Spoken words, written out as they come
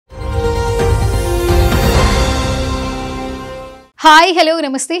Hi, hello,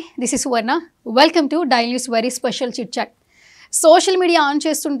 namaste. This is Suvarna. Welcome to Daily News very special chit chat. Social media on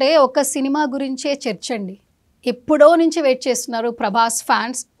చేస్తుంటే ఒక cinema గురించే చర్చ అండి. ఎప్పుడో నుంచి వెయిట్ చేస్తున్నారు ప్రభాస్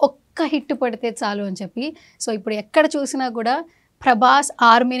ఫ్యాన్స్ ఒక్క హిట్ పడితే చాలు అని చెప్పి. సో ఇప్పుడు ఎక్కడ చూసినా కూడా ప్రభాస్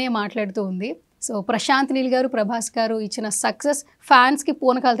ఆర్మీనే మాట్లాడుతూ ఉంది. సో ప్రశాంత్ నీల్ గారు ప్రభాస్ గారు ఇచ్చిన సక్సెస్ ఫ్యాన్స్కి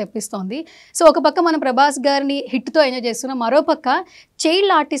పూనకాలు తెప్పిస్తోంది. సో ఒక పక్క మనం ప్రభాస్ గారిని హిట్తో ఎంజాయ్ చేస్తున్నాం, మరో పక్క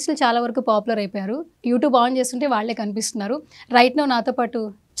చైల్డ్ ఆర్టిస్టులు చాలా వరకు పాపులర్ అయిపోయారు. యూట్యూబ్ ఆన్ చేస్తుంటే వాళ్ళే కనిపిస్తున్నారు. రైట్ నౌ నాతో పాటు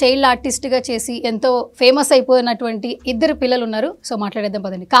చైల్డ్ ఆర్టిస్ట్గా చేసి ఎంతో ఫేమస్ అయిపోయినటువంటి ఇద్దరు పిల్లలు ఉన్నారు. సో మాట్లాడేద్దాం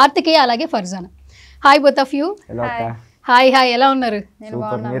పదండి. కార్తికేయ అలాగే Farzana. Hi both of you. Hi hi, ఎలా ఉన్నారు?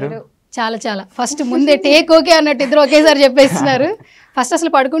 చాలా చాలా ఫస్ట్ ముందే టేక్ ఓకే అన్నట్టు ఇద్దరు ఒకేసారి చెప్పేస్తున్నారు. ఫస్ట్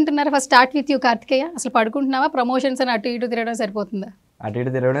అసలు పడుకుంటున్నారా? First start with you Karthikeya. అసలు పడుకుంటున్నావా? ప్రమోషన్స్ అని అటు ఇటు తిరగడం సరిపోతుందా? అటు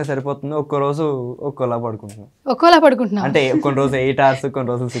ఇటు తిరగడం సరిపోతుంది. ఒక్కో రోజు ఒక్కోలా పడుకుంటున్నాం. ఒక్కోలా పడుకుంటున్నాం అంటే కొన్ని రోజు 8 hours, కొన్ని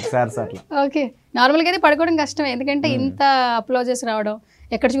రోజు 6 hours అట్లా. ఓకే, నార్మల్గా అయితే పడుకోవడం కష్టమే, ఎందుకంటే ఇంత అప్లోజెస్ రావడం,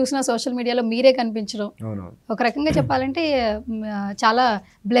 ఎక్కడ చూసినా సోషల్ మీడియాలో మీరే కనిపించడం, ఒక రకంగా చెప్పాలంటే చాలా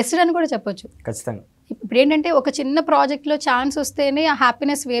బ్లెస్డ్ అని కూడా చెప్పొచ్చు. ఖచ్చితంగా. ఇప్పుడు ఏంటంటే ఒక చిన్న ప్రాజెక్ట్లో ఛాన్స్ వస్తేనే ఆ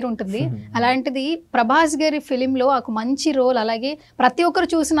హ్యాపీనెస్ వేరు ఉంటుంది. అలాంటిది ప్రభాస్ గారి ఫిలింలో ఒక మంచి రోల్, అలాగే ప్రతి ఒక్కరు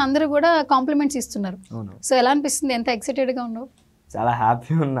చూసిన అందరూ కూడా కాంప్లిమెంట్స్ ఇస్తున్నారు. సో ఎలా అనిపిస్తుంది? ఎంత ఎక్సైటెడ్గా ఉన్నావు? చాలా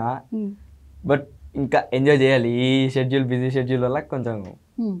హ్యాపీ ఉన్నా, బట్ ఇంకా ఎంజాయ్ చేయాలి. ఈ షెడ్యూల్, బిజీ షెడ్యూల్ వల్ల కొంచెం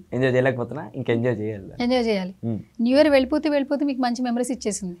ఎంజాయ్ చేయలేకపోతున్నా. ఇంకా ఎంజాయ్ చేయాలి. న్యూ ఇయర్ వెళ్ళిపోతే మీకు మంచి మెమరీస్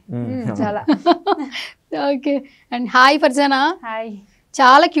ఇచ్చేసింది చాలా. Okay, and hi Farzana. Hi.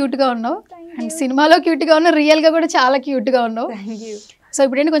 చాలా క్యూట్గా ఉన్నావు, అండ్ సినిమాలో క్యూట్గా ఉన్నావు, రియల్గా కూడా చాలా క్యూట్గా ఉన్నావు. సో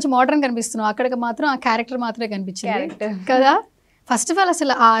ఇప్పుడు ఏంటి కొంచెం మోడర్న్ కనిపిస్తున్నావు, అక్కడికి మాత్రం ఆ క్యారెక్టర్ మాత్రమే కనిపించింది కదా. ఫస్ట్ ఆఫ్ ఆల్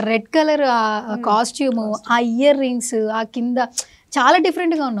అసలు ఆ రెడ్ కలర్, ఆ కాస్ట్యూము, ఆ ఇయర్ రింగ్స్, ఆ కింద చాలా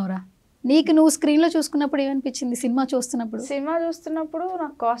డిఫరెంట్గా ఉన్నావురా. నీకు నువ్వు స్క్రీన్లో చూసుకున్నప్పుడు ఏమనిపించింది? సినిమా చూస్తున్నప్పుడు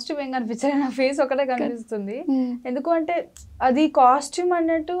నాకు కాస్ట్యూమ్ ఏం కనిపించలేదు, నా ఫేస్ ఒకటే కనిపిస్తుంది. ఎందుకు అంటే అది కాస్ట్యూమ్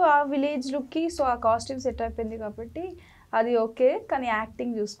అన్నట్టు ఆ విలేజ్ లుక్కి, సో ఆ కాస్ట్యూమ్ సెట్ అయిపోయింది కాబట్టి అది ఓకే. కానీ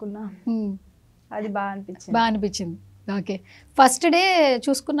యాక్టింగ్ చూసుకున్నా, అది బాగా అనిపించింది. ఓకే, ఫస్ట్ డే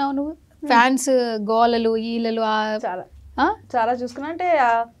చూసుకున్నావు నువ్వు, ఫ్యాన్స్ గోలలు ఈలలు చాలా చూసుకున్నా. అంటే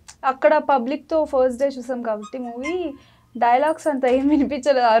అక్కడ పబ్లిక్తో ఫస్ట్ డే చూసాం కాబట్టి మూవీ డైలాగ్స్ అంత ఏం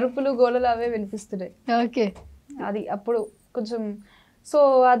వినిపించలేదు, అరుపులు గోలలు అవే వినిపిస్తున్నాయి. ఓకే, అది అప్పుడు కొంచెం. సో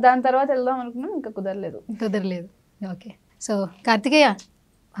దాని తర్వాత వెళ్దాం అనుకున్నాం, ఇంకా కుదరలేదు. ఓకే, సో కార్తికేయ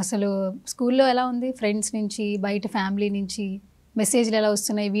అసలు స్కూల్లో ఎలా ఉంది? ఫ్రెండ్స్ నుంచి, బయట ఫ్యామిలీ నుంచి మెసేజ్లు ఎలా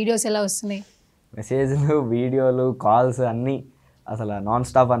వస్తున్నాయి? వీడియోస్ ఎలా వస్తున్నాయి? మెసేజ్లు, వీడియోలు, కాల్స్ అన్నీ అసలు నాన్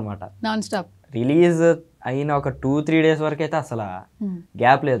స్టాప్ అనమాట. రిలీజ్ అయిన ఒక 2-3 days వరకు అయితే అసలు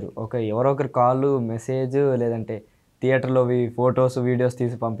గ్యాప్ లేదు. ఎవరో ఒకరి కాల్, మెసేజ్, లేదంటే థియేటర్లో ఫొటోస్, వీడియోస్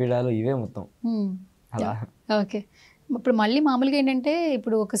తీసి పంపించాలు, ఇవే మొత్తం అలా. ఓకే, ఇప్పుడు మళ్ళీ మామూలుగా ఏంటంటే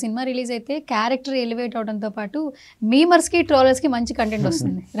ఇప్పుడు ఒక సినిమా రిలీజ్ అయితే క్యారెక్టర్ ఎలివేట్ అవడంతో పాటు మీమర్స్కి, ట్రోలర్స్కి మంచి కంటెంట్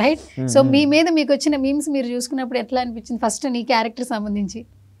వస్తుంది, రైట్? సో మీ మీద మీకు వచ్చిన మీమ్స్ మీరు చూసుకున్నప్పుడు ఎట్లా అనిపించింది? ఫస్ట్ నీ క్యారెక్టర్ సంబంధించి.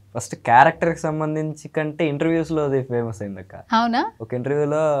 ఫస్ట్ క్యారెక్టర్కి సంబంధించి కంటే ఇంటర్వ్యూస్లో అది ఫేమస్ అయింది అక్క. అవునా? ఒక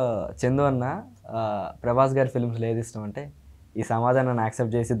ఇంటర్వ్యూలో చందు అన్న ప్రభాస్ గారి ఫిల్మ్స్లో ఏది ఇష్టం అంటే, ఈ సమాజం నన్ను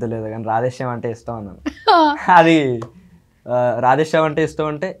యాక్సెప్ట్ చేసిద్దో లేదో కానీ రాధేశ్యామ్ అంటే ఇష్టం అన్నాను. అది రాధేశ్యామ్ అంటే ఇష్టం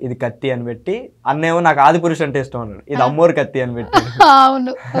అంటే ఇది కత్తి అని పెట్టి, అన్నేమో నాకు ఆదిపురుష్ అంటే ఇష్టం అన్నాడు, ఇది అమ్మోరు కత్తి అని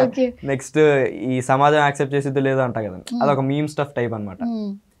పెట్టి. నెక్స్ట్ ఈ సమాజం యాక్సెప్ట్ చేసిద్దో లేదో అంటా కదా, అదొక మీమ్ స్టఫ్ టైప్ అనమాట.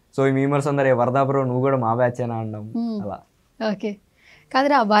 సో ఈ మీమర్స్ అందరు వరదా బ్రో నువ్వు కూడా మా బ్యాచేనా అనడం అలా. ఓకే,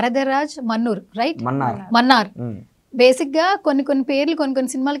 కాదురా వరదరాజ్ మన్నూర్, రైట్? మన్నార్. బేసిక్గా కొన్ని పేర్లు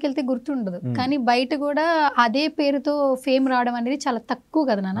కొన్ని సినిమాలకి వెళ్తే గుర్తుండదు, కానీ బయట కూడా అదే పేరుతో ఫేమ్ రావడం అనేది చాలా తక్కువ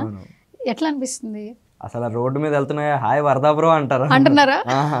కదా నాన్న. ఎట్లా అనిపిస్తుంది? అసలు రోడ్డు మీద వెళ్తున్నాయా హాయ్ వరదా బ్రో అంటున్నారా?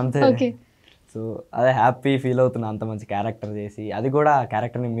 అంతే. సో అదే హ్యాపీ ఫీల్ అవుతున్నా, అంత మంచి క్యారెక్టర్ చేసి, అది కూడా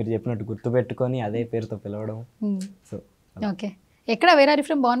క్యారెక్టర్ని మీరు చెప్పినట్టు గుర్తుపెట్టుకొని అదే పేరుతో పిలవడం. సో ఓకే, ఎక్కడ where are you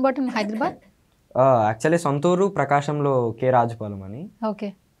from? Born బాటన్ Hyderabad? Actually సొంతూరు ప్రకాశంలో కే రాజుపాలెం అని. ఓకే,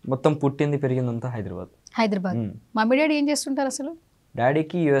 మొత్తం పుట్టింది పెరిగిందంతా హైదరాబాద్. మమ్మీ డాడీ ఏం చేస్తుంటారు అసలు?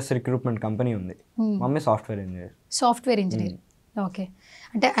 డాడీకి US రిక్రూట్మెంట్ కంపెనీ ఉంది, మమ్మీ సాఫ్ట్వేర్ ఇంజనీర్. ఓకే,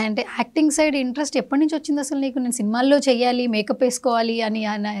 అంటే యాక్టింగ్ సైడ్ ఇంట్రెస్ట్ ఎప్పటి నుంచి వచ్చింది అసలు నీకు? నేను సినిమాల్లో చెయ్యాలి, మేకప్ వేసుకోవాలి అని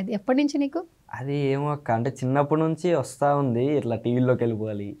ఎప్పటి నుంచి నీకు? అది ఏమో అక్క, అంటే చిన్నప్పటి నుంచి వస్తా ఉంది, ఇట్లా టీవీలోకి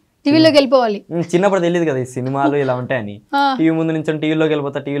వెళ్ళిపోవాలి. చిన్నప్పుడు తెలియదు కదా ఈ సినిమాలు ఇలా ఉంటాయని, టీవీ ముందు నుంచి టీవీలోకి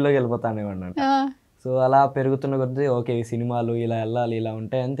వెళ్ళిపోతా అనేవాడిని. సో అలా పెరుగుతున్న కొద్దీ ఓకే ఈ సినిమాలు ఇలా వెళ్ళాలి, ఇలా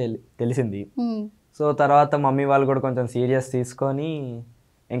ఉంటాయని తెలిసింది. సో తర్వాత మమ్మీ వాళ్ళు కూడా కొంచెం సీరియస్ తీసుకొని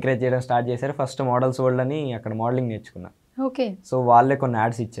ఎంకరేజ్ చేయడం స్టార్ట్ చేశారు. ఫస్ట్ మోడల్స్ వరల్డ్ అని అక్కడ మోడలింగ్ నేర్చుకున్నా. ఓకే, సో వాళ్ళే కొన్ని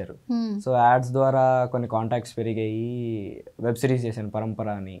యాడ్స్ ఇచ్చారు. సో యాడ్స్ ద్వారా కొన్ని కాంటాక్ట్స్ పెరిగాయి, వెబ్ సిరీస్ చేశాను పరంపర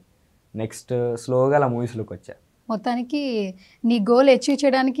అని. నెక్స్ట్ స్లోగా అలా మూవీస్లోకి వచ్చా. మొత్తానికి నీ గోల్ అచీవ్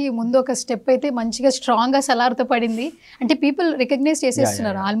చేయడానికి ముందు ఒక స్టెప్ అయితే మంచిగా స్ట్రాంగ్గా సలార్తో పడింది. అంటే పీపుల్ రికగ్నైజ్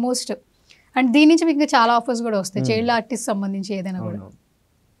చేసేస్తున్నారు ఆల్మోస్ట్. అండ్ దీని నుంచి మీకు ఇంకా చాలా ఆఫర్స్ కూడా వస్తాయి చైల్డ్ ఆర్టిస్ట్ సంబంధించి ఏదైనా కూడా.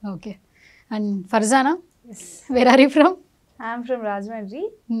 Okay. And Farzana, where are you from? I'm from Rajahmundry.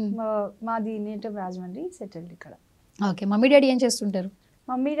 మాది నేటివ్ రాజమండ్రి, సెటిల్డ్ ఇక్కడ. ఓకే. మమ్మీ డాడీ ఏం చేస్తుంటారు?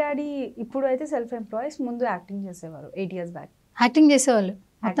 మమ్మీ డాడీ ఇప్పుడు అయితే సెల్ఫ్ ఎంప్లాయీస్, ముందు యాక్టింగ్ చేసేవారు 8 years బ్యాక్. యాక్టింగ్ చేసేవాళ్ళు.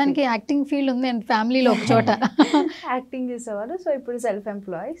 మొత్తానికి యాక్టింగ్ ఫీల్డ్ ఉంది అండ్ ఫ్యామిలీలో ఒక చోట. యాక్టింగ్ చేసేవారు. సో ఇప్పుడు సెల్ఫ్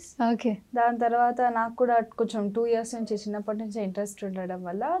ఎంప్లాయీస్. ఓకే. దాని తర్వాత నాకు కూడా కొంచెం 2 years నుంచి చిన్నప్పటి నుంచి ఇంట్రెస్ట్ ఉండడం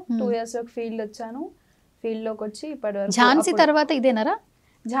వల్ల 2 years ఫీల్డ్ వచ్చాను. ఫీల్డ్లోకి వచ్చి ఇప్పటి ఝాన్సీ తర్వాత ఇదేనారా?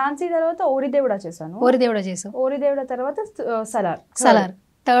 ఝాన్సీ తర్వాత ఓరిదేవుడా చేశాను. ఓరిదేవుడా చేసావు. ఓరిదేవుడా తర్వాత Salaar. Salaar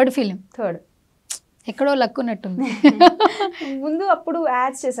third film. Third. ఎక్కడో లక్ ఉన్నట్టుంది. ముందు అప్పుడు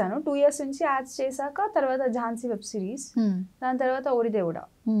యాడ్స్ చేశాను 2 years నుంచి. యాడ్స్ చేశాక తర్వాత ఝాన్సీ వెబ్ సిరీస్, దాని తర్వాత ఓరిదేవుడా,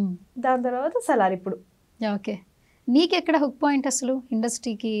 దాని తర్వాత సలార్ ఇప్పుడు. ఓకే. నీకెక్కడ హుక్ పాయింట్ అసలు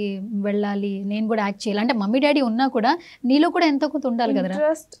ఇండస్ట్రీకి వెళ్ళాలి, నేను కూడా యాక్ట్ చేయాలి అంటే? మమ్మీ డాడీ ఉన్నా కూడా నీలో కూడా ఎంతో కొంత ఉండాలి కదా.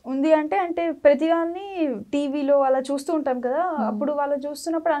 ఇంట్రెస్ట్ ఉంది అంటే ప్రతి దాన్ని టీవీలో అలా చూస్తూ ఉంటాం కదా, అప్పుడు వాళ్ళు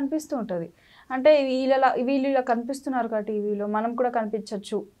చూస్తున్నప్పుడు అనిపిస్తూ ఉంటుంది అంటే వీళ్ళు ఇలా కనిపిస్తున్నారు కదా టీవీలో, మనం కూడా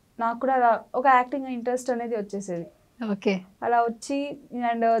కనిపించవచ్చు. నాకు కూడా అలా ఒక యాక్టింగ్ ఇంట్రెస్ట్ అనేది వచ్చేసేది. ఓకే. అలా వచ్చి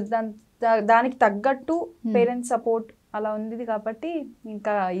అండ్ దానికి తగ్గట్టు పేరెంట్స్ సపోర్ట్ అలా ఉంది కాబట్టి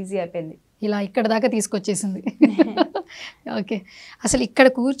ఇంకా ఈజీ అయిపోయింది. ఇలా ఇక్కడ దాకా తీసుకొచ్చేసింది. ఓకే. అసలు ఇక్కడ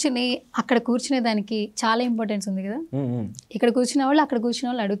కూర్చుని అక్కడ కూర్చునే దానికి చాలా ఇంపార్టెన్స్ ఉంది కదా. ఇక్కడ కూర్చునే వాళ్ళు అక్కడ కూర్చునే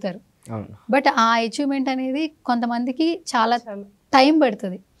వాళ్ళు అడుగుతారు. బట్ ఆ అచీవ్మెంట్ అనేది కొంతమందికి చాలా టైం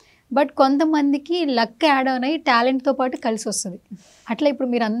పడుతుంది. బట్ కొంతమందికి లక్ యాడ్ ఆన్ అయ్యి టాలెంట్తో పాటు కలిసి వస్తుంది. అట్లా ఇప్పుడు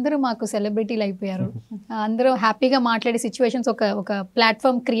మీరు అందరూ మాకు సెలబ్రిటీలు అయిపోయారు. అందరూ హ్యాపీగా మాట్లాడే సిచ్యువేషన్స్ ఒక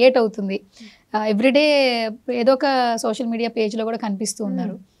ప్లాట్ఫామ్ క్రియేట్ అవుతుంది. ఎవ్రీడే ఏదో ఒక సోషల్ మీడియా పేజ్లో కూడా కనిపిస్తూ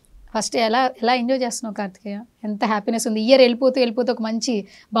ఉన్నారు. ఫస్ట్ ఎలా ఎంజాయ్ చేస్తున్నావు కార్తికేయ? ఎంత హ్యాపీనెస్ ఉంది. ఇయర్ వెళ్ళిపోతూ ఒక మంచి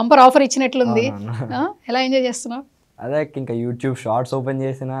బంపర్ ఆఫర్ ఇచ్చినట్లుంది. ఎలా ఎంజాయ్ చేస్తున్నావు? అదే ఇంకా యూట్యూబ్ షార్ట్స్ ఓపెన్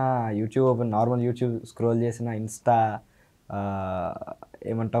చేసిన, నార్మల్ యూట్యూబ్ స్క్రోల్ చేసిన, ఇన్స్టా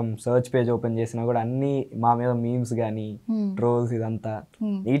ఏమంటాం సర్చ్ పేజ్ ఓపెన్ చేసినా కూడా అన్ని మా మీద మీమ్స్ కానీ ట్రోల్స్, ఇదంతా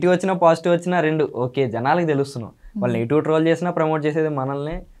నెగిటివ్ వచ్చినా పాజిటివ్ వచ్చినా రెండు ఓకే. జనాలకి తెలుస్తున్నాం వాళ్ళు నెగిటివ్ ట్రోల్ చేసినా ప్రమోట్ చేసేది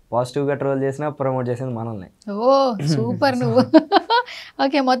మనల్ని, పాజిటివ్గా ట్రోల్ చేసినా ప్రమోట్ చేసేది మనల్ని. ఓ సూపర్ నువ్వు.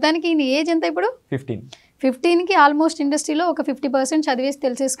 ఓకే. మొత్తానికి నీ ఏజ్ ఎంత ఇప్పుడు? 15కి ఆల్మోస్ట్ ఇండస్ట్రీలో ఒక 50% చదివేసి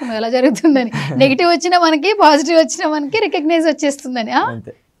తెలిసేసుకున్నావు ఎలా జరుగుతుందని. నెగిటివ్ వచ్చినా మనకి, పాజిటివ్ వచ్చినా మనకి రికగ్నైజ్ వచ్చేస్తుందని.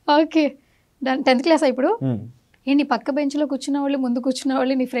 ఓకే. 10th క్లాస్ ఇప్పుడు? నీ పక్క బెంచ్లో కూర్చున్న వాళ్ళు, ముందు కూర్చున్న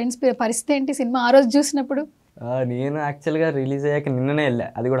వాళ్ళు, నీ ఫ్రెండ్స్ పరిస్థితి ఏంటి సినిమా ఆ రోజు చూసినప్పుడు? నేను యాక్చువల్గా రిలీజ్ అయ్యాక నిన్ననే వెళ్ళా,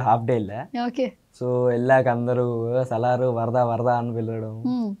 అది కూడా హాఫ్ డే వెళ్ళా. ఓకే. సో వెళ్ళాక అందరూ సలారు వరద అని పిలవడం.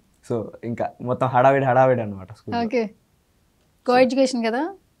 సో ఇంకా మొత్తం హడావిడి అనమాట స్కూల్. ఓకే. కో ఎడ్యుకేషన్ కదా?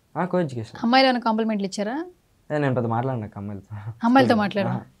 Co education. అమ్మాయిలు ఏమైనా కాంప్లిమెంట్లు ఇచ్చారా? నేను పెద్ద మాట్లాడినా అమ్మాయిలతో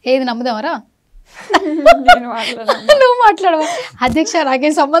మాట్లాడా? ఏది నమ్ముదామరా? నువ్వు మాట్లాడవా? అధ్యక్ష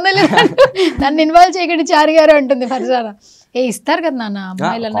నాకేం సంబంధం లేదు, నన్ను ఇన్వాల్వ్ చేయకండి చారి గారు అంటుంది ఫర్జానా. ఇస్తారు కదా నాన్న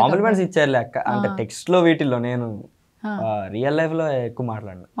అమ్మాయిలు కాంప్లిమెంట్స్ ఇచ్చారు లెక్క అంటే టెక్స్ట్ లో వీటిల్లో. నేను రియల్ లైఫ్ లో ఎక్కువ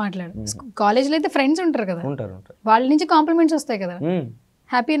మాట్లాడు. కాలేజ్ లో అయితే ఫ్రెండ్స్ ఉంటారు కదా, ఉంటారు వాళ్ళ నుంచి కాంప్లిమెంట్స్ వస్తాయి కదా,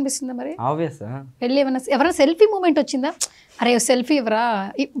 హ్యాపీ అనిపిస్తుందా మరి? ఆబ్వియస్. వెళ్ళి ఎవరైనా సెల్ఫీ మూమెంట్ వచ్చిందా? అరే సెల్ఫీ ఇవ్వరా?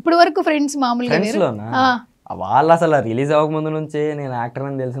 ఇప్పుడు వరకు ఫ్రెండ్స్ మామూలుగా వాళ్ళు అసలు రిలీజ్ అవ్వకముందు నుంచే నేను యాక్టర్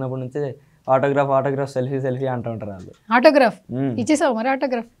అని తెలిసినప్పటి నుంచే ఆటోగ్రాఫ్ సెల్ఫీ అంటూ ఉంటారు వాళ్ళు. ఆటోగ్రాఫ్ ఇచ్చేసావు మరి?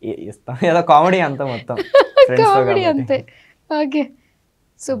 ఆటోగ్రాఫ్ ఇస్తాం, ఏదో కామెడీ అంతా మొత్తం కామెడీ అంతే. Okay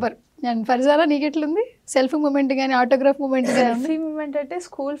super. And Farzana నీకెట్లుంది selfie moment కానీ ఆటోగ్రాఫ్ మూమెంట్? సెల్ఫీ మూమెంట్ అంటే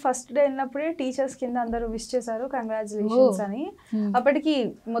స్కూల్ ఫస్ట్ డే వెళ్ళినప్పుడే టీచర్స్ కింద అందరూ విష్ చేశారు కంగ్రాచులేషన్స్ అని. అప్పటికి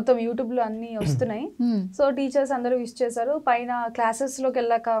మొత్తం యూట్యూబ్ లో అన్ని వస్తున్నాయి. సో టీచర్స్ అందరూ విష్ చేశారు. పైన క్లాసెస్ లోకి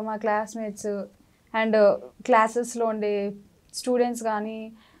వెళ్ళాక మా క్లాస్మేట్స్ అండ్ క్లాసెస్ లో ఉండే స్టూడెంట్స్ కానీ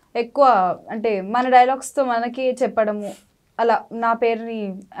ఎక్కువ అంటే మన డైలాగ్స్తో మనకి చెప్పడము, అలా నా పేరుని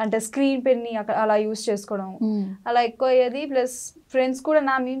అంటే స్క్రీన్ పెన్ని అలా యూజ్ చేసుకోవడం అలా ఎక్కువ అయ్యేది. ప్లస్ ఫ్రెండ్స్ కూడా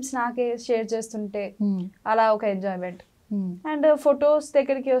నా మీమ్స్ నాకే షేర్ చేస్తుంటే అలా ఒక ఎంజాయ్మెంట్. అండ్ ఫొటోస్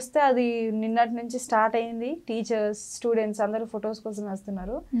దగ్గరికి వస్తే అది నిన్నటి నుంచి స్టార్ట్ అయింది. టీచర్స్ స్టూడెంట్స్ అందరూ ఫొటోస్ కోసం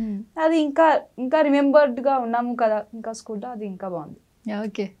వస్తున్నారు. అది ఇంకా రిమెంబర్డ్గా ఉన్నాము కదా ఇంకా స్కూల్లో, అది ఇంకా బాగుంది.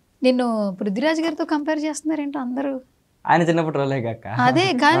 ఓకే. నిన్ను పృథ్వీరాజ్ గారితో కంపేర్ చేస్తున్నారేంటో అందరూ? ఆయన చిన్నప్పుడు రోలే కాక అదే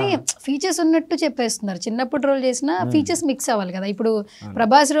కానీ ఫీచర్స్ ఉన్నట్టు చెప్పేస్తున్నారు. చిన్నప్పుడు రోల్ చేసిన ఫీచర్స్ మిక్స్ అవ్వాలి కదా. ఇప్పుడు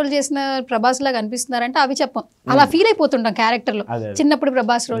ప్రభాస్ రోల్ చేసిన ప్రభాస్ లాగా అనిపిస్తున్నారంటే అవి చెప్పం, అలా ఫీల్ అయిపోతుంటాం క్యారెక్టర్లో. చిన్నప్పుడు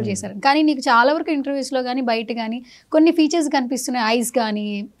ప్రభాస్ రోల్ చేశారు కానీ నీకు చాలా వరకు ఇంటర్వ్యూస్లో కానీ బయట కానీ కొన్ని ఫీచర్స్ కనిపిస్తున్నాయి, ఐస్ కానీ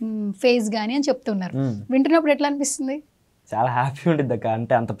ఫేస్ కానీ అని చెప్తున్నారు. వింటున్నప్పుడు ఎట్లా అనిపిస్తుంది? చాలా హ్యాపీ ఉంటుంది అక్క.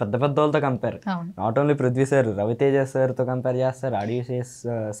 అంటే అంత పెద్ద పెద్ద వాళ్ళతో కంపేర్, అవును not only Prithvi sir, Raviteja సార్తో కంపేర్ చేస్తారు, ఆడియస్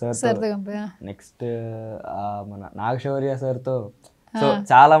సార్, సార్తో కంపేర్ నెక్స్ట్ మన నాగశౌర్య సార్తో, సో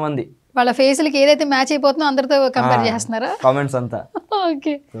చాలా మంది వాళ్ళ ఫేస్లకి ఏదైతే మ్యాచ్ అయిపోతుందో అందరితో కంపేర్ చేస్తున్నారా కామెంట్స్ అంతా.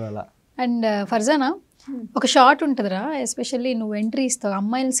 ఓకే. సో అలా. అండ్ ఫర్జానా, ఒక షార్ట్ ఉంటుందిరా, ఎస్పెషల్లీ నువ్వు ఎంట్రీ ఇస్తావు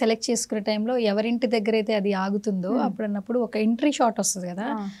అమ్మాయిని సెలెక్ట్ చేసుకునే టైంలో, ఎవరింటి దగ్గర అయితే అది ఆగుతుందో అప్పుడన్నప్పుడు ఒక ఎంట్రీ షాట్ వస్తుంది కదా,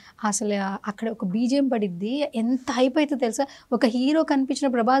 అసలు అక్కడ ఒక బీజిఎం పడిద్ది, ఎంత హైప్ అవుతుందో తెలుసా. ఒక హీరో కనిపించిన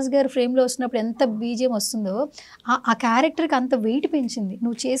ప్రభాస్ గారు ఫ్రేమ్లో వస్తున్నప్పుడు ఎంత బీజిఎం వస్తుందో, ఆ క్యారెక్టర్కి అంత వెయిట్ పెంచింది.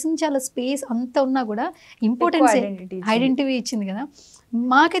 నువ్వు చేసిన చాలా స్పేస్ అంత ఉన్నా కూడా ఇంపార్టెన్స్, ఐడెంటిటీ ఇచ్చింది కదా.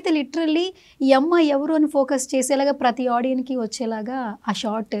 మాకైతే లిటరల్లీ ఈ అమ్మాయి ఎవరు అని ఫోకస్ చేసేలాగా ప్రతి ఆడియన్కి వచ్చేలాగా ఆ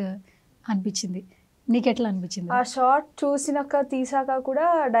షార్ట్ అనిపించింది. నీకు ఎట్లా అనిపించింది? ఆ షార్ట్ చూసినాక తీసాక కూడా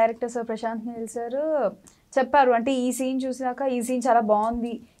director sir Prashanth Neel sir చెప్పారు, అంటే ఈ సీన్ చూసినాక ఈ సీన్ చాలా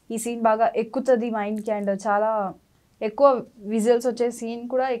బాగుంది, ఈ సీన్ బాగా ఎక్కుతుంది మైండ్కి, అండ్ చాలా ఎక్కువ విజువల్స్ వచ్చే సీన్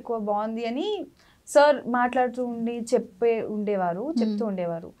కూడా ఎక్కువ బాగుంది అని సార్ మాట్లాడుతూ చెప్తూ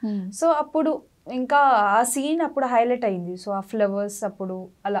ఉండేవారు. సో అప్పుడు ఇంకా ఆ సీన్ అప్పుడు హైలైట్ అయింది. సో ఆ ఫ్లవర్స్ అప్పుడు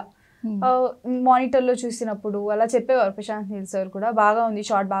అలా మానిటర్లో చూసినప్పుడు అలా చెప్పేవారు ప్రశాంత్ నీల్ సార్ కూడా, బాగా ఉంది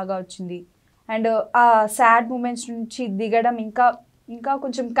షార్ట్, బాగా వచ్చింది. అండ్ ఆ సాడ్ మూమెంట్స్ నుంచి దిగడం ఇంకా ఇంకా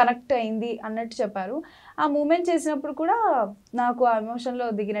కొంచెం కనెక్ట్ అయింది అన్నట్టు చెప్పారు. ఆ మూమెంట్ చేసినప్పుడు కూడా నాకు ఆ ఎమోషన్లో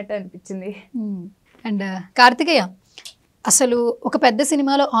దిగినట్టు అనిపించింది. అండ్ కార్తికేయ, అసలు ఒక పెద్ద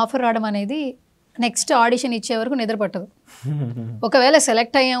సినిమాలో ఆఫర్ రావడం అనేది నెక్స్ట్ ఆడిషన్ ఇచ్చే వరకు నిద్ర పట్టదు. ఒకవేళ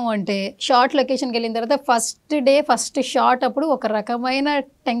సెలెక్ట్ అయ్యాము అంటే షార్ట్ లొకేషన్కి వెళ్ళిన తర్వాత ఫస్ట్ డే ఫస్ట్ షార్ట్ అప్పుడు ఒక రకమైన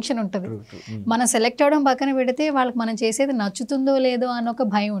టెన్షన్ ఉంటుంది. మనం సెలెక్ట్ అవ్వడం పక్కన పెడితే వాళ్ళకి మనం చేసేది నచ్చుతుందో లేదో అన్న ఒక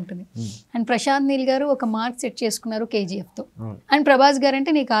భయం ఉంటుంది. అండ్ ప్రశాంత్ నీల్ గారు ఒక మార్క్ సెట్ చేసుకున్నారు కేజీఎఫ్తో. అండ్ ప్రభాస్ గారు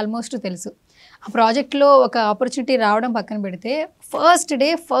అంటే నీకు ఆల్మోస్ట్ తెలుసు. ఆ ప్రాజెక్ట్లో ఒక ఆపర్చునిటీ రావడం పక్కన పెడితే first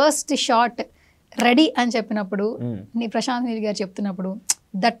day first short ready అని చెప్పినప్పుడు, నీ ప్రశాంత్ నీల్ గారు చెప్తున్నప్పుడు,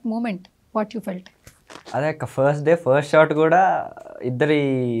 that moment what you felt? అదే ఫస్ట్ డే ఫస్ట్ షాట్ కూడా ఇద్దరి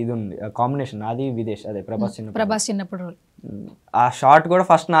ఇది ఉంది కాంబినేషన్, నాది విదేశ్, అదే ప్రభాస్ చిన్నప్పుడు రోల్. ఆ షాట్ కూడా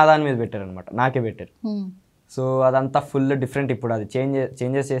ఫస్ట్ నా దాని మీద పెట్టారు అనమాట, నాకే పెట్టారు. సో అదంతా ఫుల్ డిఫరెంట్. ఇప్పుడు అది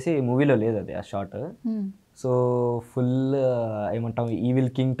చేంజెస్ చేసి మూవీలో లేదు అది ఆ షాట్. సో ఫుల్ ఏమంటాం ఈవిల్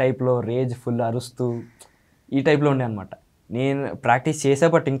కింగ్ టైప్లో రేజ్ ఫుల్ అరుస్తూ ఈ టైప్లో ఉండే అనమాట. నేను ప్రాక్టీస్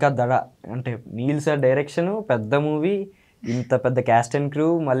చేసేపట్టు ఇంకా దడ, అంటే నీల్ సార్ డైరెక్షన్, పెద్ద మూవీ, ఇంత పెద్ద క్యాస్ట్ అండ్ క్రూ,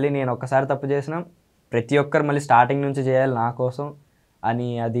 మళ్ళీ నేను ఒక్కసారి తప్పు చేసిన ప్రతి ఒక్కరు మళ్ళీ స్టార్టింగ్ నుంచి చేయాలి నా కోసం అని,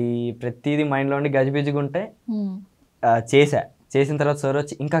 అది ప్రతిదీ మైండ్లో ఉండి గజిబిజిగా ఉంటే చేసిన తర్వాత సార్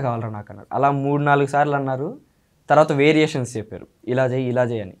వచ్చి ఇంకా కావాలరా నాకు అన్నాడు. అలా 3-4 సార్లు అన్నారు. తర్వాత వేరియేషన్స్ చెప్పారు, ఇలా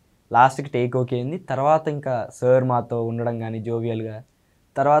చేయి అని. లాస్ట్కి టేక్ ఓకే అయింది. తర్వాత ఇంకా సార్ మాతో ఉండడం కానీ జోవియల్గా,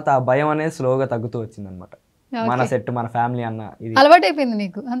 తర్వాత ఆ భయం అనేది స్లోగా తగ్గుతూ వచ్చింది అనమాట. మన సెట్, మన ఫ్యామిలీ అన్న ఇది అలవాటు అయిపోయింది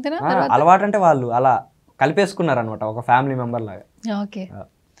నీకు అంతేనా? అలవాటు అంటే వాళ్ళు అలా కలిపేసుకున్నారు అనమాట, ఒక ఫ్యామిలీ మెంబర్ లాగా. ఓకే.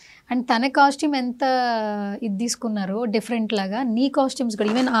 అండ్ తన కాస్ట్యూమ్ ఎంత ఇది తీసుకున్నారో డిఫరెంట్ లాగా, నీ కాస్ట్యూమ్స్ కూడా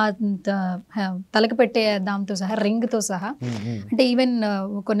ఈవెన్ తలకి పెట్టే దాంతో సహా, రింగ్తో సహా, అంటే ఈవెన్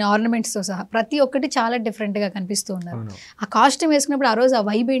కొన్ని ఆర్నమెంట్స్తో సహా ప్రతి ఒక్కటి చాలా డిఫరెంట్గా కనిపిస్తూ ఉన్నారు. ఆ కాస్ట్యూమ్ వేసుకున్నప్పుడు ఆ రోజు ఆ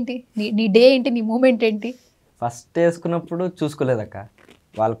వైబ్ ఏంటి, నీ డే ఏంటి, నీ మూమెంట్ ఏంటి? ఫస్ట్ వేసుకున్నప్పుడు చూసుకోలేదక్క,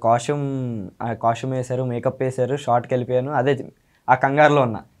 వాళ్ళు కాస్ట్యూమ్ వేశారు, మేకప్ వేశారు, షార్ట్కి వెళ్ళిపోయాను. అదే ఆ కంగారులో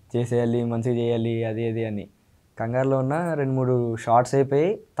ఉన్నా, చేసేయాలి మంచిగా చేయాలి అది అని కంగారులో ఉన్న 2-3 షార్ట్స్ అయిపోయి,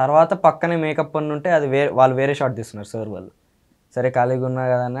 తర్వాత పక్కనే మేకప్ అని ఉంటే అది వాళ్ళు వేరే షార్ట్ తీస్తున్నారు సార్ వాళ్ళు. సరే ఖాళీగా ఉన్నా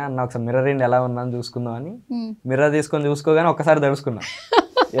కదా అన్న ఒకసారి మిర్రర్ ఏంటి ఎలా ఉన్నా అని చూసుకుందాం అని మిర్రర్ తీసుకొని చూసుకోగానే ఒక్కసారి తడుచుకున్నా,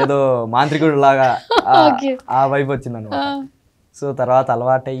 ఏదో మాంత్రికుడు లాగా ఆ వైపు వచ్చింది అనమాట. సో తర్వాత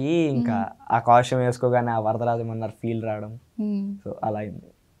అలవాటయ్యి ఇంకా ఆ కాస్ట్యూమ్ వేసుకోగానే ఆ వరదరాజమన్నారు ఫీల్ రావడం. సో అలా అయింది.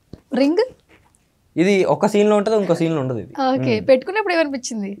 రింగ్ ఇది ఒక సీన్ లో ఉంటుంది, ఇంకో సీన్ లో ఉండదు. ఇది ఓకే, పెట్టుకున్నప్పుడు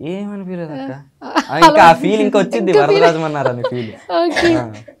ఏమనిపించింది? ఏమనిపించలేదు అక్క, ఇంకా ఆ ఫీల్ ఇంకా వచ్చింది, వరదరాజమన్నారు అని ఫీల్.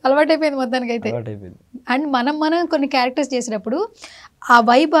 అలవాటు అయిపోయింది మొత్తానికి అయితే. అండ్ మనం కొన్ని క్యారెక్టర్స్ చేసినప్పుడు ఆ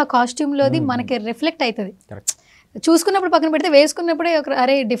వైబ్ ఆ కాస్ట్యూమ్ లోది మనకి రిఫ్లెక్ట్ అవుతుంది. చూసుకున్నప్పుడు పక్కన పెడితే వేసుకున్నప్పుడే ఒక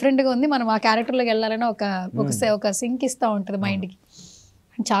అరే డిఫరెంట్గా ఉంది, మనం ఆ క్యారెక్టర్లోకి వెళ్ళాలని ఒక సింక్ ఇస్తూ ఉంటుంది మైండ్కి.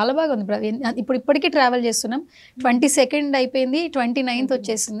 చాలా బాగా ఉంది. ఇప్పటికీ ట్రావెల్ చేస్తున్నాం. 22nd అయిపోయింది, 29th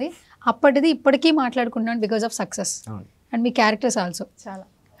వచ్చేసింది. అప్పటిది ఇప్పటికీ మాట్లాడుకుంటున్నాను because of success and me characters also చాలా.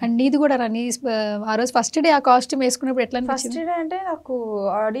 అండ్ నీది కూడా నీ ఆ రోజు ఫస్ట్ డే ఆ కాస్ట్యూమ్ వేసుకున్నప్పుడు ఎట్లా? ఫస్ట్ డే అంటే నాకు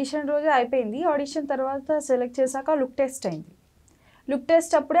ఆడిషన్ రోజే అయిపోయింది. ఆడిషన్ తర్వాత సెలెక్ట్ చేశాక లుక్ టెస్ట్ అయింది. లుక్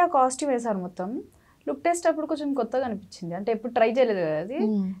టెస్ట్ అప్పుడే ఆ కాస్ట్యూమ్ వేశారు మొత్తం. లుక్ టెస్ట్ అప్పుడు కొంచెం కొత్తగా అనిపించింది, అంటే ఎప్పుడు ట్రై చేయలేదు కదా అది.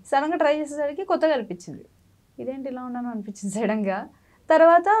 సడన్గా ట్రై చేసేసరికి కొత్తగా అనిపించింది, ఇదేంటి ఇలా ఉన్నాను అనిపించింది సడన్గా.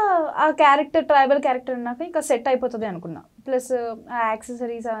 తర్వాత ఆ క్యారెక్టర్ ట్రైబల్ క్యారెక్టర్ అన్నాక ఇంకా సెట్ అయిపోతుంది అనుకున్నా. ప్లస్ ఆ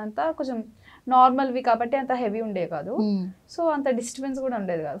యాక్సెసరీస్ అదంతా కొంచెం నార్మల్వి కాబట్టి అంత హెవీ ఉండేవి కాదు. సో అంత డిస్టర్బెన్స్ కూడా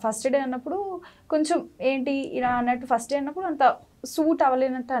ఉండేది కాదు. ఫస్ట్ డే అన్నప్పుడు కొంచెం ఏంటి ఇలా అన్నట్టు ఫస్ట్ డే అన్నప్పుడు అంత సూట్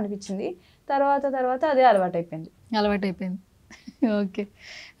అవ్వలేనట్టు అనిపించింది. తర్వాత అదే అలవాటైపోయింది. ఓకే.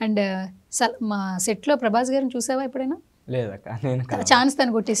 అండ్ మా సెట్లో ప్రభాస్ గారిని చూసావా ఎప్పుడైనా? లేదక్క, నేను ఛాన్స్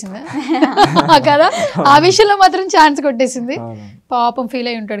తను కొట్టేసిందా కదా? ఆ విషయంలో మాత్రం ఛాన్స్ కొట్టేసింది. పాపం ఫీల్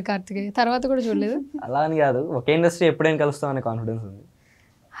అయి ఉంటాడు కార్తికేయ. తర్వాత కూడా చూడలేదు? అలా అని కాదు, ఒకే ఇండస్ట్రీ ఎప్పుడైనా కలుస్తాం అనే కాన్ఫిడెన్స్ ఉంది.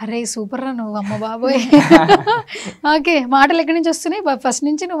 అరే సూపర్ రా నువ్వు, అమ్మ బాబోయ్. ఓకే, మాటలు ఎక్కడి నుంచి వస్తున్నాయి? ఫస్ట్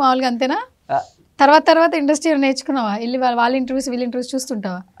నుంచి నువ్వు మామూలుగా అంతేనా? తర్వాత ఇండస్ట్రీ నేర్చుకున్నావా? వెళ్ళి వాళ్ళ ఇంటర్వ్యూస్ వీళ్ళ ఇంటర్వ్యూస్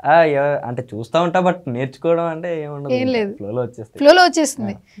చూస్తుంటావా? అంటే చూస్తూ ఉంటా, బట్ నేర్చుకోవడం అంటే ఏం లేదు, ఫ్లోలో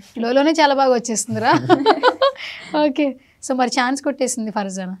వచ్చేస్తుంది. ఫ్లోలోనే చాలా బాగా వచ్చేస్తుందిరా. ఓకే, సో మరి ఛాన్స్ కొట్టేసింది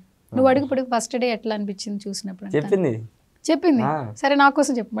ఫర్జానా. నువ్వు అడుగుపడు ఫస్ట్ డే ఎట్లా అనిపించింది చూసినప్పుడు? చెప్పింది. సరే నా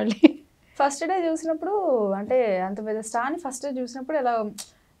కోసం చెప్పు మళ్ళీ. ఫస్ట్ డే చూసినప్పుడు అంటే అంత పెద్ద స్టార్ని ఫస్ట్ డే చూసినప్పుడు ఎలా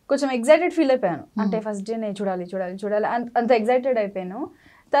కొంచెం ఎగ్జైటెడ్ ఫీల్ అయిపోయాను. అంటే ఫస్ట్ డే నేను చూడాలి అంత ఎగ్జైటెడ్ అయిపోయాను.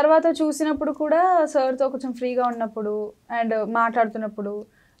 తర్వాత చూసినప్పుడు కూడా సార్తో కొంచెం ఫ్రీగా ఉన్నప్పుడు అండ్ మాట్లాడుతున్నప్పుడు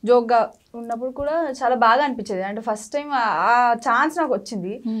జోక్గా ఉన్నప్పుడు కూడా చాలా బాగా అనిపించేది. అంటే ఫస్ట్ టైం ఆ ఛాన్స్ నాకు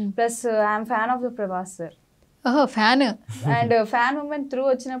వచ్చింది. Plus I'm fan of the Prabhas sir. Fan and fan moment through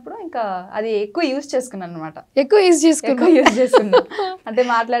వచ్చినప్పుడు ఇంకా అది ఎక్కువ యూజ్ చేసుకున్నాను అనమాట. ఎక్కువ యూజ్ చేసుకున్నా. అంటే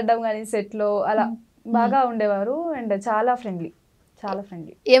మాట్లాడడం కానీ సెట్లో అలా బాగా ఉండేవారు. అండ్ చాలా ఫ్రెండ్లీ.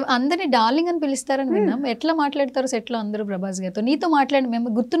 అందరినీ డార్లింగ్ అని పిలుస్తారని విన్నాం. ఎట్లా మాట్లాడతారు సెట్లో అందరూ ప్రభాస్ గారితో? నీతో మాట్లాడి మేము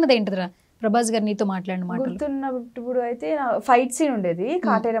గుర్తున్నది ఏంటిదిరా ప్రభాస్ గారు నీతో మాట్లాడిన మాట? గుర్తున్నప్పుడు అయితే ఫైట్ సీన్ ఉండేది,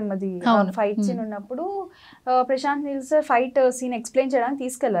 కాటేరమ్మది ఫైట్ సీన్ ఉన్నప్పుడు Prashanth Neel sir fight scene explain చేయడానికి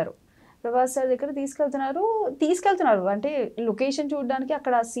తీసుకెళ్లారు. ప్రభాస్ సార్ దగ్గర తీసుకెళ్తున్నారు అంటే లొకేషన్ చూడడానికి,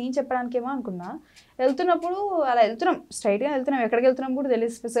 అక్కడ సీన్ చెప్పడానికి ఏమో అనుకున్నా. వెళ్తున్నప్పుడు అలా వెళ్తున్నాం, స్ట్రైట్గా వెళ్తున్నాం, ఎక్కడికి వెళ్తున్నాం కూడా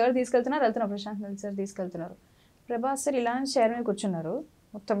తెలియదు. సార్ వెళ్తున్నాం, ప్రశాంత్ నీల్ సార్ తీసుకెళ్తున్నారు. ప్రభాస్ సార్ ఇలానే చైర్ మీద కూర్చున్నారు,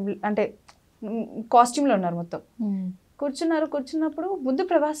 మొత్తం అంటే కాస్ట్యూమ్లో ఉన్నారు మొత్తం. కూర్చున్నప్పుడు ముందు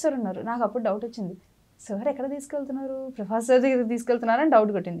ప్రభాస్ సార్ ఉన్నారు. నాకు అప్పుడు డౌట్ వచ్చింది, సార్ ఎక్కడ తీసుకెళ్తున్నారు, ప్రభాస్ సార్ దగ్గర తీసుకెళ్తున్నారు అని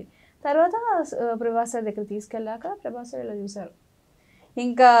డౌట్ కొట్టింది. తర్వాత ప్రభాస్ సార్ దగ్గర తీసుకెళ్ళాక ప్రభాస్ సార్ ఇలా చూశారు.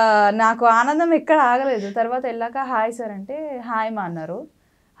 ఇంకా నాకు ఆనందం ఎక్కడ ఆగలేదు. తర్వాత వెళ్ళాక హాయ్ సార్ అంటే హాయ్ మా అన్నారు.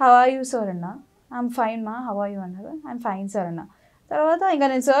 హౌ ఆర్ యూ సార్ అన్న. ఐఎమ్ ఫైన్ మా, హౌ ఆర్ యూ అన్నారు. ఐఎమ్ ఫైన్ సార్ అన్న. తర్వాత ఇంకా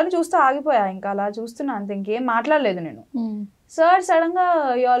నేను సార్ని చూస్తూ ఆగిపోయా, ఇంకా అలా చూస్తున్నా అంతే, ఇంకేం మాట్లాడలేదు నేను. సార్ సడన్ గా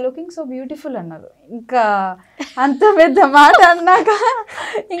you are looking so beautiful అన్నారు. ఇంకా అంత పెద్ద మాట అన్నాక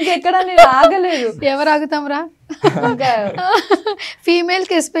ఇంకెక్కడ నేను ఆగలేదు. ఎవరు ఆగుతాం రా, ఫీమేల్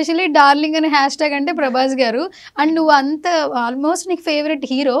కి ఎస్పెషల్లీ డార్లింగ్ అనే హ్యాష్ ట్యాగ్ అంటే ప్రభాస్ గారు. అండ్ నువ్వు అంత ఆల్మోస్ట్ నీకు favourite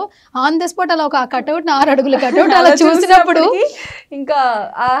hero on the spot అలా ఒక కట్అవుట్ 6 అడుగుల కట్అవుట్ అలా చూసినప్పుడు ఇంకా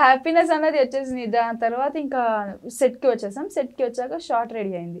ఆ హ్యాపీనెస్ అనేది వచ్చేసింది. దాని తర్వాత ఇంకా సెట్ కి వచ్చాక షార్ట్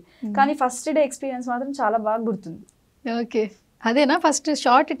రెడీ అయింది. కానీ ఫస్ట్ డే ఎక్స్పీరియన్స్ మాత్రం చాలా బాగా గుర్తుంది. ఓకే, అదేనా ఫస్ట్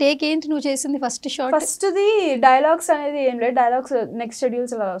షార్ట్ టేక్? ఏంటి నువ్వు చేసింది ఫస్ట్ షార్ట్? ఫస్ట్ది డైలాగ్స్ అనేది ఏం లేదు, డైలాగ్స్ నెక్స్ట్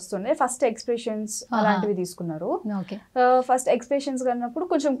షెడ్యూల్స్ అలా వస్తుండే. ఫస్ట్ ఎక్స్ప్రెషన్స్ అలాంటివి తీసుకున్నారు. ఫస్ట్ ఎక్స్ప్రెషన్స్ కన్నప్పుడు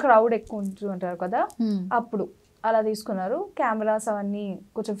కొంచెం క్రౌడ్ ఎక్కువ ఉంటుంటారు కదా, అప్పుడు అలా తీసుకున్నారు. కెమెరాస్ అవన్నీ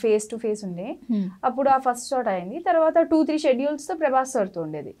కొంచెం ఫేస్ టు ఫేస్ ఉండే. అప్పుడు ఆ ఫస్ట్ షాట్ అయింది. తర్వాత 2-3 షెడ్యూల్స్ తో ప్రభాస్ సార్ తో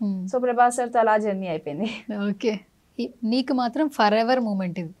ఉండేది. సో ప్రభాస్ సార్ తో అలా జర్నీ అయిపోయింది. ఓకే, నీకు మాత్రం ఫర్ ఎవర్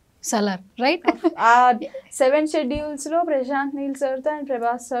మూమెంట్ ఇది సలార్, రైట్? ఆ 7 షెడ్యూల్స్ లో ప్రశాంత్ నీల్ సార్ తో అండ్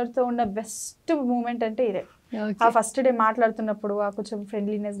ప్రభాస్ సార్ తో ఉన్న బెస్ట్ మూమెంట్ అంటే ఇదే. ఆ ఫస్ట్ డే మాట్లాడుతున్నప్పుడు ఆ కొంచెం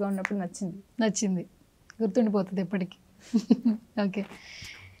ఫ్రెండ్లీనెస్ గా ఉన్నప్పుడు నచ్చింది, గుర్తుండిపోతుంది ఎప్పటికీ. ఓకే,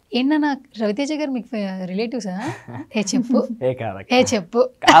 ఏంటన్నా రవితేజ గారు మీకు రిలేటివ్సా? చెప్పు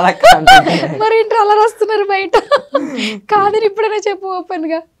మరి ఏంటి అలా వస్తున్నారు బయట? కాదని ఇప్పుడైనా చెప్పు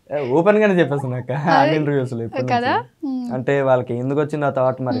ఓపెన్ గానే చెప్పేస్తున్నా ఇంటర్వ్యూస్ లో కదా. అంటే వాళ్ళకి ఎందుకు వచ్చిందో ఆ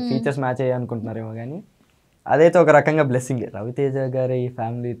థాట్, మరి ఫీచర్స్ మ్యాచ్ అయ్యాయి అనుకుంటున్నారేమో, కానీ అదైతే ఒక రకంగా బ్లెస్సింగ్. రవితేజ గారి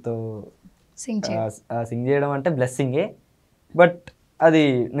ఫ్యామిలీతో సింగ్ చేయడం అంటే బ్లెస్సింగే, బట్ అది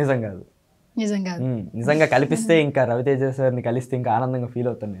నిజం కాదు. నిజంగా కల్పిస్తే ఇంకా రవితేజ సార్ ని కలిస్తే ఇంకా ఆనందంగా ఫీల్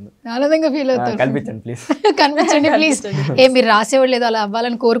అవుతాను నేను. కల్పించండి ప్లీజ్. కనిపించండి ప్లీజ్. మీరు రాసేవాళ్ళు లేదో అలా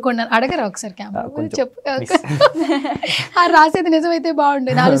అవ్వాలని కోరుకోండి. అడగరా ఒకసారి కెమెరా చెప్పు. రాసేది నిజమైతే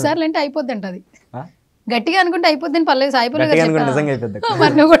బాగుండే. 4 సార్లు అంటే అయిపోద్ది అంట. అది గట్టిగా అనుకుంటే అయిపోద్ది. పర్లేదు,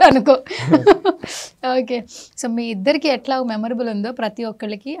 మరి నువ్వు కూడా అనుకో. ఓకే, సో మీ ఇద్దరికి ఎట్లా మెమరబుల్ ఉందో ప్రతి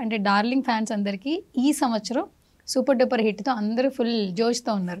ఒక్కళ్ళకి, అంటే డార్లింగ్ ఫ్యాన్స్ అందరికీ ఈ సంవత్సరం సూపర్ డూపర్ హిట్ తో అందరూ ఫుల్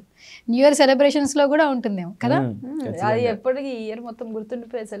జోష్తో ఉన్నారు. న్యూ ఇయర్ సెలబ్రేషన్స్ లో కూడా ఉంటుందేమో కదా. అది ఎప్పటికీ ఈ ఇయర్ మొత్తం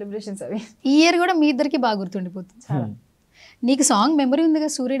గుర్తుండిపోయే సెలబ్రేషన్స్ అవి. ఈ ఇయర్ కూడా మీ ఇద్దరికి బాగా గుర్తుండిపోతుంది. నీకు సాంగ్ మెమరీ ఉంది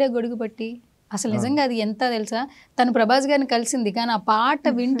కదా, సూర్యుడే గొడుగు పట్టి. అసలు నిజంగా అది ఎంత తెలుసా, తను ప్రభాస్ గారిని కలిసింది, కానీ ఆ పాట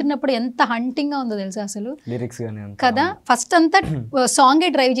వింటున్నప్పుడు ఎంత హంటింగ్ గా ఉందో తెలుసా అసలు కదా. ఫస్ట్ అంతా సాంగే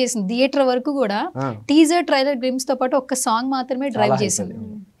డ్రైవ్ చేసింది థియేటర్ వరకు కూడా. టీజర్ ట్రైలర్ గ్లిమ్స్ తో పాటు ఒక్క సాంగ్ మాత్రమే డ్రైవ్ చేసింది.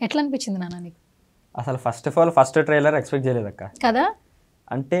 ఎట్లా అనిపించింది నాన్న నీకు? అసలు first of all first trailer expect చేయలేదు అక్క. కదా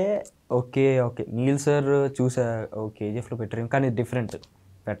అంటే ఓకే నీల్ సార్ చూసా, కేజీఎఫ్లో పెట్టరేమో కానీ డిఫరెంట్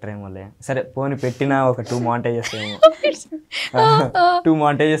పెట్టరేమో వాళ్ళే. సరే పోనీ పెట్టినా ఒక 2 మాంటేజెస్ ఏమో 2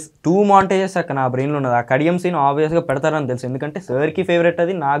 మాంటేజెస్ అక్క నా బ్రెయిన్లో ఉన్నది. ఆ కడియం సీన్ ఆబ్వియస్గా పెడతారని తెలుసు, ఎందుకంటే సార్కి ఫేవరెట్,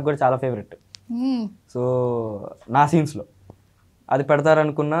 అది నాకు కూడా చాలా ఫేవరెట్. సో నా సీన్స్లో అది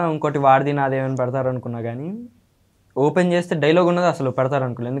పెడతారనుకున్నా, ఇంకోటి వాడిది నాదేమైనా పెడతారనుకున్నా, కానీ ఓపెన్ చేస్తే డైలాగ్ ఉన్నది అసలు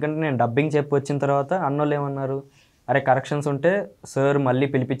పెడతారనుకోలేదు. ఎందుకంటే నేను డబ్బింగ్ చెప్పి వచ్చిన తర్వాత అన్నోళ్ళు ఏమన్నారు, అరే కరెక్షన్స్ ఉంటే సార్ మళ్ళీ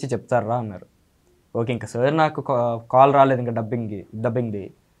పిలిపించి చెప్తారా అన్నారు. ఓకే, ఇంకా సార్ నాకు కాల్ రాలేదు ఇంకా డబ్బింగ్ది.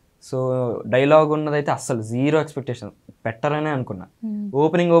 సో డైలాగ్ ఉన్నదైతే అస్సలు 0 ఎక్స్పెక్టేషన్ పెట్టారనే అనుకున్నా.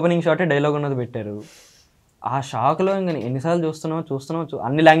 ఓపెనింగ్ షాటే డైలాగ్ ఉన్నది పెట్టారు. ఆ షాక్లో ఇంకా ఎన్నిసార్లు చూస్తున్నాం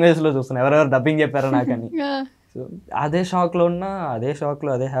అన్ని లాంగ్వేజెస్లో చూస్తున్నాం ఎవరెవరు డబ్బింగ్ చెప్పారో నాకని. సో అదే షాక్లో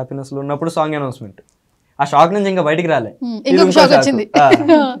అదే హ్యాపీనెస్లో ఉన్నప్పుడు సాంగ్ అనౌన్స్మెంట్, ఆ షాక్ నుంచి ఇంకా బయటికి రాలే.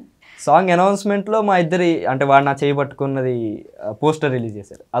 సాంగ్ అనౌన్స్మెంట్లో మా ఇద్దరి అంటే వాడు నా చేయి పట్టుకున్నది పోస్టర్ రిలీజ్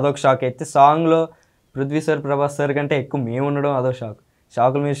చేశారు, అదొక షాక్. అయితే సాంగ్లో పృథ్వీ సార్ ప్రభాస్ సార్ కంటే ఎక్కువ మేము ఉండడం అదొక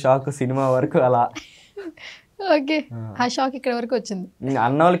షాకుల మీద షాక్ సినిమా వరకు అలా. ఓకే, ఆ షాక్ ఇక్కడ వరకు వచ్చింది.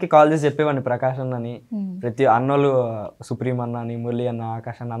 అన్న వాళ్ళకి కాల్ చేసి చెప్పేవాడిని, ప్రకాష్ అన్నని, ప్రతి అన్నోళ్ళు సుప్రీం అన్న అని, మురళి అన్న,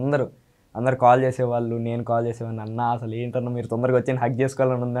 ఆకాష్ అన్న, అందరు కాల్ చేసేవాళ్ళు, నేను కాల్ చేసేవాడిని. అన్న అసలు ఏంటన్నా మీరు తొందరగా వచ్చి హక్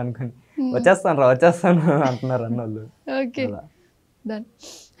చేసుకోవాలని ఉంది అనుకుని, వచ్చేస్తాను అంటున్నారు అన్నోళ్ళు. ఓకే,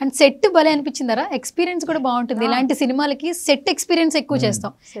 అండ్ సెట్ భలే అనిపించిందరా? ఎక్స్పీరియన్స్ కూడా బాగుంటుంది. ఇలాంటి సినిమాలకి సెట్ ఎక్స్పీరియన్స్ ఎక్కువ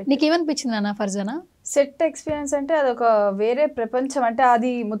చేస్తాం. నీకేమనిపించింది అన్న ఫర్జానా? సెట్ ఎక్స్పీరియన్స్ అంటే అదొక వేరే ప్రపంచం. అంటే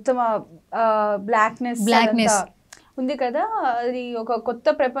అది మొత్తం బ్లాక్నెస్ ఉంది కదా, అది ఒక కొత్త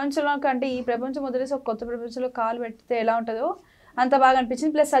ప్రపంచంలో, అంటే ఈ ప్రపంచం వదిలేసి ఒక కొత్త ప్రపంచంలో కాలు పెడితే ఎలా ఉంటుందో అంత బాగా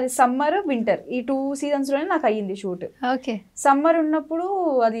అనిపించింది. ప్లస్ అది సమ్మర్ వింటర్ ఈ 2 సీజన్స్లోనే నాకు అయ్యింది షూట్. ఓకే, సమ్మర్ ఉన్నప్పుడు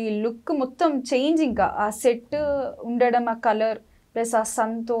అది లుక్ మొత్తం చేంజ్, ఇంకా ఆ సెట్ ఉండడం, ఆ కలర్ ప్లస్ ఆ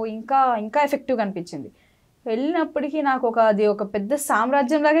సన్తో ఇంకా ఎఫెక్టివ్గా అనిపించింది. వెళ్ళినప్పటికీ నాకు అది ఒక పెద్ద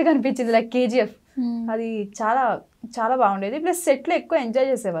సామ్రాజ్యం లాగే కనిపించింది, లైక్ కేజీఎఫ్. అది చాలా చాలా బాగుండేది. ప్లస్ సెట్లో ఎక్కువ ఎంజాయ్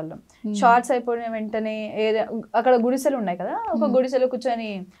చేసేవాళ్ళం. షార్ట్స్ అయిపోయిన వెంటనే అక్కడ గుడిసెలు ఉన్నాయి కదా, ఒక గుడిసెలో కూర్చొని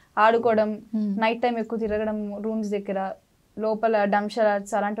ఆడుకోవడం, నైట్ టైం ఎక్కువ తిరగడం, రూమ్స్ దగ్గర లోపల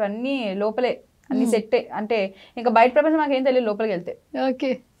డంషరాట్స్ అలాంటివన్నీ లోపలే అన్ని సెట్టే. అంటే ఇంకా బయట ప్రపంచం మాకు ఏం తెలియదు లోపలికి వెళ్తే. ఓకే,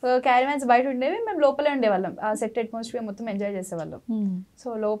 క్యారివాన్స్ బయట ఉండేవి, మేము లోపలే ఉండేవాళ్ళం. ఆ సెట్ అట్మాస్ఫియర్ మొత్తం ఎంజాయ్ చేసేవాళ్ళం. సో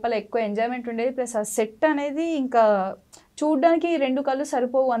లోపల ఎక్కువ ఎంజాయ్మెంట్ ఉండేది. ప్లస్ ఆ సెట్ అనేది ఇంకా చూడడానికి 2 కళ్ళు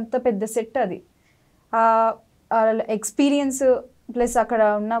సరిపోవు, అంత పెద్ద సెట్ అది. ఎక్స్పీరియన్స్ ప్లస్ అక్కడ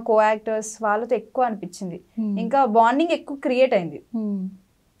ఉన్న కో యాక్టర్స్ వాళ్ళతో ఎక్కువ అనిపించింది. ఇంకా బాండింగ్ ఎక్కువ క్రియేట్ అయింది.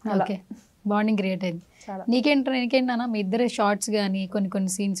 ఓకే, బాండింగ్ క్రియేట్ అయింది. నీకేంటన్నా మీ ఇద్దరు షార్ట్స్ కానీ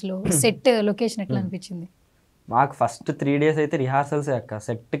కొన్ని సీన్స్లో సెట్ లొకేషన్ ఎట్లా అనిపించింది? మాకు ఫస్ట్ 3 days అయితే రిహార్సల్స్ అక్క,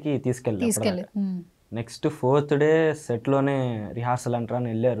 సెట్కి తీసుకెళ్ళి నెక్స్ట్ 4th day సెట్లోనే రిహార్సల్ అంటారని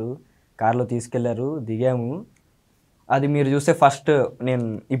వెళ్ళారు, కార్లో తీసుకెళ్లారు, దిగాము. అది మీరు చూస్తే ఫస్ట్ నేను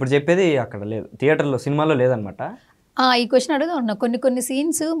ఇప్పుడు చెప్పేది అక్కడ లేదు, థియేటర్లో సినిమాలో లేదనమాట. ఈ క్వశ్చన్ అడుగుతా ఉన్నా, కొన్ని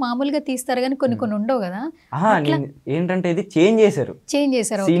సీన్స్ మామూలుగా తీస్తారు కానీ కొన్ని ఉండవు కదా. ఏంటంటే ఇది చేంజ్ చేశారు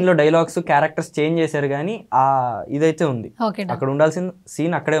సీన్ లో, డైలాగ్స్ క్యారెక్టర్స్ చేంజ్ చేశారు, కానీ ఆ ఇదైతే ఉంది, అక్కడ ఉండాల్సిన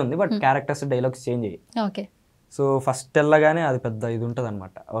సీన్ అక్కడే ఉంది, బట్ క్యారెక్టర్స్ డైలాగ్స్ చేంజ్ అయ్యాయి. ఓకే, సో ఫస్ట్ వెళ్ళగానే అది పెద్ద ఇది ఉంటుంది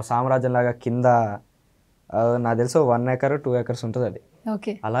అనమాట, సామ్రాజ్యం లాగా. కింద నాకు తెలుసు 1 acre 2 acres ఉంటుంది అది.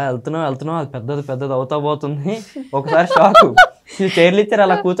 అలా వెళ్తున్నాం అది పెద్దది అవుతా పోతుంది. ఒకసారి షాక్, చైర్లు ఇచ్చారు,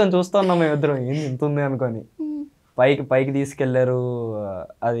 అలా కూర్చొని చూస్తూ ఉన్నాం మేము ఇద్దరం, ఏంది ఇంత ఉంది అనుకొని. పైకి తీసుకెళ్లారు,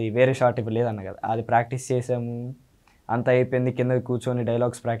 అది వేరే షాట్ ఇప్పుడు లేదన్న కదా, అది ప్రాక్టీస్ చేసాము, అంత అయిపోయింది. కింద కూర్చొని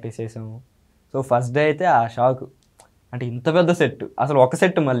డైలాగ్స్ ప్రాక్టీస్ చేసాము. సో ఫస్ట్ డే అయితే ఆ షాక్, అంటే ఇంత పెద్ద సెట్, అసలు ఒక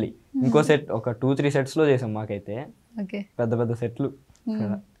సెట్ మళ్ళీ ఇంకో సెట్ ఒక 2-3 sets చేసాం మాకైతే, పెద్ద సెట్లు.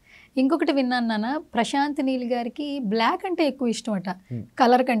 ఇంకొకటి విన్నాను నాన్న, ప్రశాంత్ నీల్ గారికి బ్లాక్ అంటే ఎక్కువ ఇష్టం అట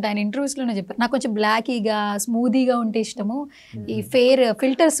కలర్ కంటే. ఆయన ఇంటర్వ్యూస్లోనే చెప్పారు, నాకు కొంచెం బ్లాకీగా స్మూదీగా ఉంటే ఇష్టము, ఈ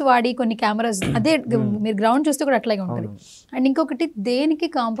ఫిల్టర్స్ వాడి కొన్ని కెమెరాస్, అదే మీరు గ్రౌండ్ చూస్తే కూడా అట్లాగే ఉంటుంది. అండ్ ఇంకొకటి దేనికి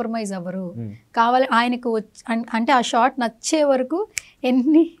కాంప్రమైజ్ అవ్వరు, కావాలి ఆయనకు అంటే ఆ షాట్ నచ్చే వరకు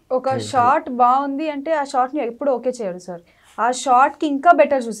ఒక షాట్ బాగుంది అంటే ఆ షాట్ని ఎప్పుడు ఓకే చేయరు సార్, ఆ షాట్కి ఇంకా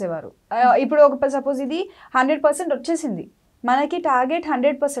బెటర్ చూసేవారు. ఇప్పుడు ఒక సపోజ్ ఇది 100% వచ్చేసింది, మనకి టార్గెట్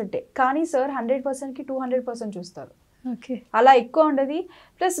 100%, కానీ సార్ 100%కి 200% చూస్తారు. అలా ఎక్కువ ఉండదు.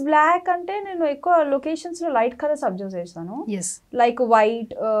 ప్లస్ బ్లాక్ అంటే నేను ఎక్కువ లొకేషన్స్లో లైట్ కలర్స్ అబ్జర్వ్ చేస్తాను, లైక్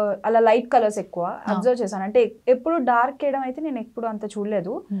వైట్, అలా లైట్ కలర్స్ ఎక్కువ అబ్జర్వ్ చేశాను. అంటే ఎప్పుడు డార్క్ వేయడం అయితే నేను ఎప్పుడు అంత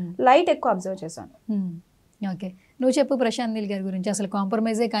చూడలేదు, లైట్ ఎక్కువ అబ్జర్వ్ చేశాను. ఓకే, నువ్వు చెప్పు ప్రశాంత్ నీల్ గారి గురించి. అసలు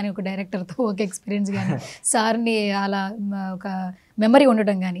కాంప్రమైజే కానీ ఒక డైరెక్టర్తో ఒక ఎక్స్పీరియన్స్ కానీ సార్ని అలా ఒక మెమరీ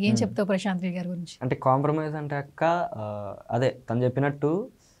ఉండడం కానీ ఏం చెప్తావు ప్రశాంత్ నీల్ గారి గురించి? అంటే కాంప్రమైజ్ అంటే అక్క అదే తను చెప్పినట్టు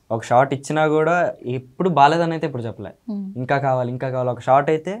ఒక షాట్ ఇచ్చినా కూడా ఎప్పుడు బాగాలేదని అయితే ఇప్పుడు చెప్పలే, ఇంకా కావాలి ఇంకా కావాలి. ఒక షాట్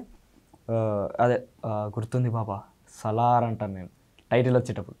అయితే అదే గుర్తుంది బాబా, సలార్ అంటాను నేను టైటిల్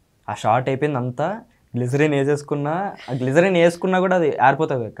వచ్చేటప్పుడు. ఆ షాట్ అయిపోయింది అంతా, గ్లిజరిన్ వేసేసుకున్నా, ఆ గ్లిజరిన్ వేసుకున్నా కూడా అది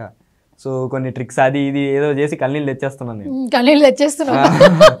ఆరిపోతుంది అక్క. సో కొన్ని ట్రిక్స్ అది ఇది ఏదో చేసి కళ్ళనీళ్ళు తెచ్చేస్తున్నాను నేను. కళ్ళనీళ్ళు తెచ్చేస్తున్నాను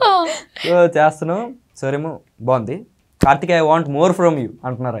సో చేస్తున్నాం. సరేమో బాగుంది, Karthikeya want more from you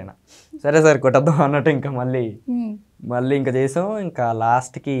అంటున్నారు ఆయన. సరే సార్ కొట్టద్దాం అన్నట్టు ఇంకా మళ్ళీ ఇంకా చేసాం. ఇంకా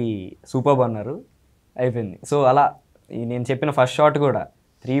లాస్ట్కి సూపర్బ్ అన్నారు, అయిపోయింది. సో అలా నేను చెప్పిన ఫస్ట్ షాట్ కూడా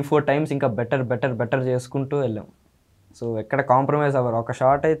 3-4 టైమ్స్ ఇంకా బెటర్ చేసుకుంటూ వెళ్ళాం. సో ఎక్కడ కాంప్రమైజ్ అవ్వరు. ఒక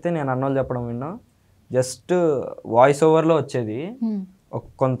షాట్ అయితే నేను అన్నోళ్ళు చెప్పడం విన్నాం, జస్ట్ వాయిస్ ఓవర్లో వచ్చేది,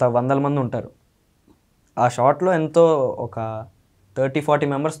 కొంత 100 మంది ఉంటారు. ఆ షాట్లో ఎంతో ఒక 30-40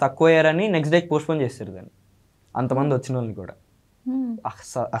 మెంబర్స్ తక్కువ అయ్యారని నెక్స్ట్ డేకి పోస్ట్పోన్ చేస్తారు దాన్ని, అంతమంది వచ్చిన వాళ్ళని కూడా.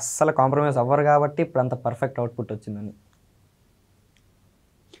 అస్సలు కాంప్రమైజ్ అవ్వరు కాబట్టి ఇప్పుడు అంత పర్ఫెక్ట్ అవుట్పుట్ వచ్చిందని.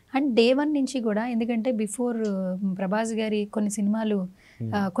 అండ్ డే 1 నుంచి కూడా, ఎందుకంటే బిఫోర్ ప్రభాస్ గారి కొన్ని సినిమాలు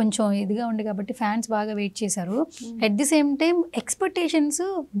కొంచెం ఇదిగా ఉంది కాబట్టి ఫ్యాన్స్ బాగా వెయిట్ చేశారు. At the same time expectations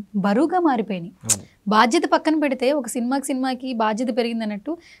బరువుగా మారిపోయినాయి. బాధ్యత పక్కన పెడితే ఒక సినిమాకి బాధ్యత పెరిగింది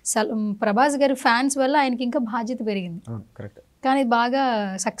అన్నట్టు ప్రభాస్ గారి ఫ్యాన్స్ వల్ల ఆయనకి ఇంకా బాధ్యత పెరిగింది. కానీ బాగా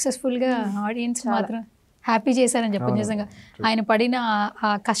సక్సెస్ఫుల్గా ఆడియన్స్ మాత్రం హ్యాపీ చేశారని చెప్పండి. నిజంగా ఆయన పడిన ఆ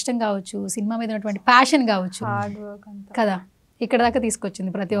కష్టం కావచ్చు, సినిమా మీద ఉన్నటువంటి ప్యాషన్ కావచ్చు కదా, ఇక్కడ దాకా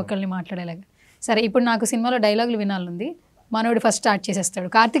తీసుకొచ్చింది ప్రతి ఒక్కరిని మాట్లాడేలాగా. సరే, ఇప్పుడు నాకు సినిమాలో డైలాగులు వినాలంది. మనోడు ఫస్ట్ స్టార్ట్ చేసేస్తాడు.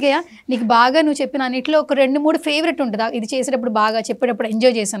 కార్తికేయ, నీకు బాగా నువ్వు చెప్పిన అన్నిట్లో ఒక 2-3 ఫేవరెట్ ఉంటుందా, ఇది చేసేటప్పుడు బాగా చెప్పేటప్పుడు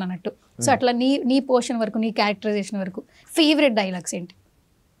ఎంజాయ్ చేశాను అన్నట్టు. సో అట్లా నీ పోర్షన్ వరకు, నీ క్యారెక్టరైజేషన్ వరకు ఫేవరెట్ డైలాగ్స్ ఏంటి?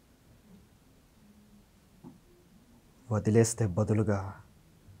 వదిలేస్తే బదులుగా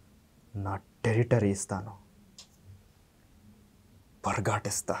నా టెరిటరీ ఇస్తాను,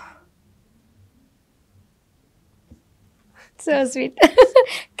 పర్గాటిస్తా. So sweet.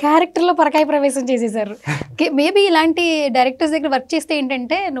 క్యారెక్టర్లో పరకాయ ప్రవేశం చేసేసారు. మేబీ ఇలాంటి డైరెక్టర్స్ దగ్గర వర్క్ చేస్తే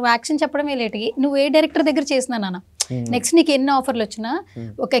ఏంటంటే నువ్వు యాక్షన్ చెప్పడమే లేట్, నువ్వు ఏ డైరెక్టర్ దగ్గర చేసినా నాన్న, నెక్స్ట్ నీకు ఎన్ని ఆఫర్లు వచ్చినా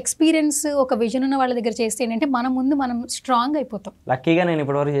ఒక ఎక్స్పీరియన్స్, ఒక విజన్ ఉన్న వాళ్ళ దగ్గర చేస్తే ఏంటంటే మనం స్ట్రాంగ్ అయిపోతాం. లక్కీగా నేను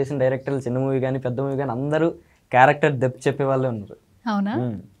ఇప్పటివరకు చేసిన డైరెక్టర్లు, చిన్న మూవీ కానీ పెద్ద మూవీ కానీ, అందరూ క్యారెక్టర్ డెప్త్ చెప్పే వాళ్ళే ఉన్నారు. అవునా?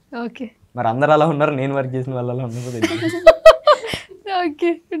 ఓకే. మరి అందరు అలా ఉన్నారు, నేను వర్క్ చేసిన వాళ్ళు అలా ఉన్నారు. Okay,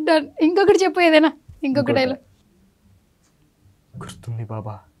 done. ఇంకొకటి చెప్పు, ఏదైనా ఇంకొక డైలాగ్. గుర్తుంది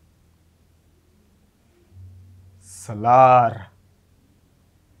బాబా, సలార్.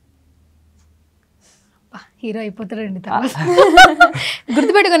 హీరో అయిపోతాడండి.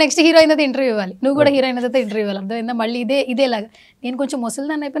 గుర్తుపెట్టుకో, నెక్స్ట్ హీరో అయిన ఇంటర్వ్యూ ఇవ్వాలి, నువ్వు కూడా హీరో అయిన ఇంటర్వ్యూ ఇవ్వాలి. అర్థమైందా? మళ్ళీ ఇదేలాగా నేను కొంచెం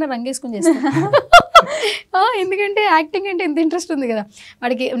ముసలిదాన్ని అయిపోయినా రంగేసుకుని చేస్తాను. ఎందుకంటే యాక్టింగ్ అంటే ఎంత ఇంట్రెస్ట్ ఉంది కదా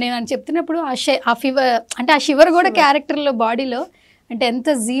వాడికి. నేను అని చెప్తున్నప్పుడు ఆ ఫీవర్ అంటే ఆ షివర్ కూడా క్యారెక్టర్లో, బాడీలో అంటే ఎంత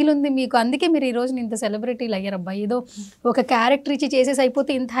జీల్ ఉంది మీకు. అందుకే మీరు ఈ రోజు ఇంత సెలబ్రిటీలు అయ్యారు అబ్బాయి. ఏదో ఒక క్యారెక్టర్ ఇచ్చి చేసేసి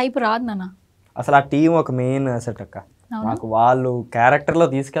అయిపోతే ఇంత హైప్ రాదు నాన్న. అసలు ఆ టీం ఒక మెయిన్ అసెట్ అక్క. నాకు వాళ్ళు క్యారెక్టర్లో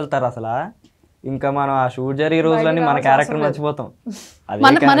తీసుకెళ్తారు. అసలు ఇంకా మనం ఆ షూట్ జరిగే రోజులన్నీ మన క్యారెక్టర్ మర్చిపోతాం,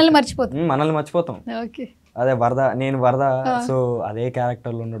 మనల్ని మర్చిపోతాం. అదే నేను వరద. సో అదే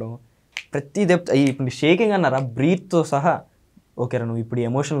క్యారెక్టర్లో ఉండడం, ప్రతి ఇప్పుడు షేకింగ్ అన్నారా, బ్రీత్తో సహా. ఓకేరా, నువ్వు ఇప్పుడు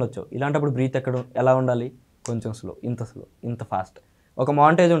ఎమోషన్లు వచ్చావు, ఇలాంటప్పుడు బ్రీత్ ఎలా ఉండాలి, కొంచెం స్లో, ఇంత ఫాస్ట్. ఒక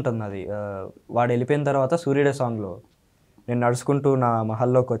మాంటేజ్ ఉంటుంది అది, వాడు వెళ్ళిపోయిన తర్వాత సూర్యుడే సాంగ్లో నేను నడుచుకుంటూ నా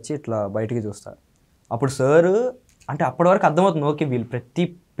మహల్లోకి వచ్చి ఇట్లా బయటికి చూస్తా. అప్పుడు సార్ అంటే అప్పటి వరకు అర్థమవుతుంది, ఓకే వీళ్ళు ప్రతి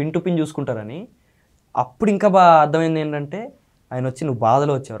పిన్ టు పిన్ చూసుకుంటారని. అప్పుడు ఇంకా బాగా అర్థమైంది ఏంటంటే, ఆయన వచ్చి నువ్వు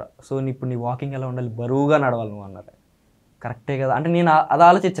బాధలో వచ్చావురా, సో ఇప్పుడు నీ వాకింగ్ ఎలా ఉండాలి, బరువుగా నడవాలి నువ్వు అన్నారు. కరెక్టే కదా అంటే నేను అది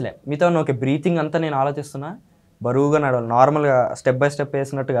ఆలోచించలే. మీతో ఓకే బ్రీతింగ్ అంతా నేను ఆలోచిస్తున్నా, బరువుగా నడవాలి, నార్మల్గా స్టెప్ బై స్టెప్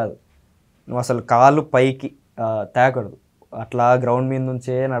వేసినట్టు కాదు, నువ్వు అసలు కాళ్ళు పైకి తేకూడదు, అట్లా గ్రౌండ్ మీద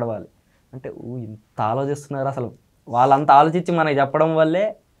నుంచే నడవాలి అంటే ఇంత ఆలోచిస్తున్నారు. అసలు వాళ్ళంతా ఆలోచించి మనకి చెప్పడం వల్లే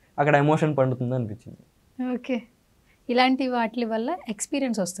అక్కడ ఎమోషన్ పండుతుంది అనిపించింది. ఓకే, ఇలాంటి వాటి వల్ల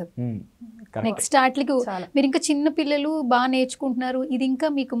ఎక్స్పీరియన్స్ వస్తుంది. నెక్స్ట్ వాటికి మీరు ఇంకా చిన్న పిల్లలు బాగా నేర్చుకుంటున్నారు, ఇది ఇంకా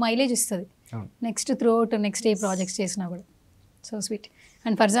మీకు మైలేజ్ ఇస్తుంది నెక్స్ట్ త్రూ అవుట్ నెక్స్ట్ ఏ ప్రాజెక్ట్స్ చేసినా కూడా. So sweet.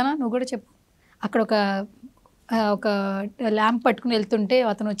 అండ్ ఫర్జానా, నువ్వు కూడా చెప్పు. అక్కడ ఒక ల్యాంప్ పట్టుకుని వెళ్తుంటే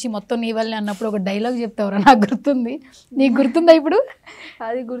అతను వచ్చి మొత్తం నీ వల్లే అన్నప్పుడు ఒక డైలాగ్ చెప్తావురా, నాకు గుర్తుంది. నీకు గుర్తుందా ఇప్పుడు?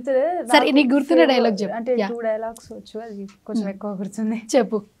 అది గుర్తులే. సరే, నీకు గుర్తున్న డైలాగ్ చెప్పు. అంటే 2 డైలాగ్స్ వచ్చు, అది కొంచెం ఎక్కువ గుర్తుంది.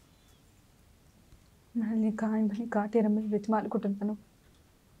 చెప్పు. మళ్ళీ కాటేరమ్మని వెతిమాలుకుంటున్నాను,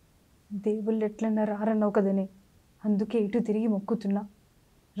 దేవుళ్ళు ఎట్లన్నా రారన్నావు కదని, అందుకే ఇటు తిరిగి మొక్కుతున్నా,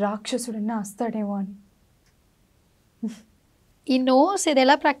 రాక్షసుడన్నా వస్తాడేమో అని. ఈ నోస్ ఇది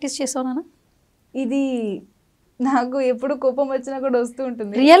ఎలా ప్రాక్టీస్ చేసావు నాన్న? ఇది నాకు ఎప్పుడు కోపం వచ్చినా కూడా వస్తూ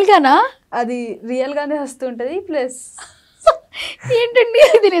ఉంటుంది. రియల్గానా? అది రియల్గానే వస్తూ ఉంటుంది. ప్లస్ ఏంటండి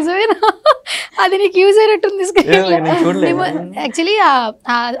ఇది నిజమేనా? అది నీకు యూజ్ అయినట్టుంది యాక్చువల్లీ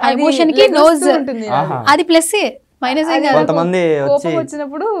ఆ ఎమోషన్ కి నోజ్ అది ప్లస్ మైనస్ కొంతమంది వచ్చి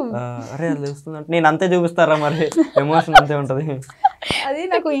వచ్చినప్పుడు అరే అది తెలుస్తుందంటే నేను అంతే చూపిస్తారా మరి ఎమోషన్ అంతే ఉంటది. అది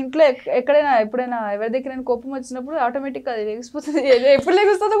నాకు ఇంట్లో ఎక్కడైనా ఎప్పుడైనా ఎవరి దగ్గర కోపం వచ్చినప్పుడు ఆటోమేటిక్ అది లెగిసిపోతుంది. ఎప్పుడు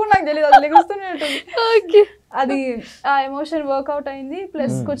లెగుస్తుందో కూడా నాకు తెలియదు, అది లెగుస్తూనే ఉంటుంది. అది ఆ ఎమోషన్ వర్క్అవుట్ అయింది.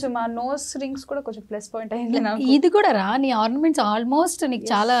 ప్లస్ కొంచెం ఆ నోస్ రింగ్స్ కూడా కొంచెం ప్లస్ పాయింట్ అయింది. ఇది కూడా రా నీ ఆర్నమెంట్స్ ఆల్మోస్ట్ నీకు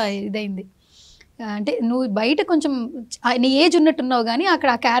చాలా ఇదైంది. అంటే నువ్వు బయట కొంచెం నీ ఏజ్ ఉన్నట్టున్నావు కానీ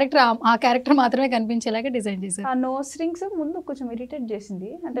అక్కడ ఆ క్యారెక్టర్ మాత్రమే కనిపించేలాగా డిజైన్ చేశారు. ఆ నోస్ రింగ్స్ ముందు కొంచెం ఇరిటేట్ చేసింది,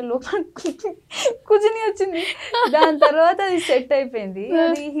 అంటే లోపల కుజిని వచ్చింది. దాని తర్వాత అది సెట్ అయిపోయింది.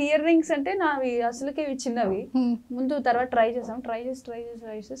 అది హియర్ రింగ్స్ అంటే నావి అసలుకే చిన్నవి. ముందు తర్వాత ట్రై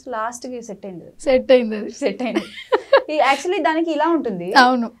చేసి లాస్ట్ కి సెట్ అయింది. యాక్చువల్లీ దానికి ఇలా ఉంటుంది.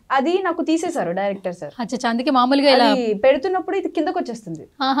 అవును, అది నాకు తీసేశారు డైరెక్టర్ సార్. అచ్చా, అందుకే మామూలుగా ఇలా పెడుతున్నప్పుడు ఇది కిందకు వచ్చేస్తుంది.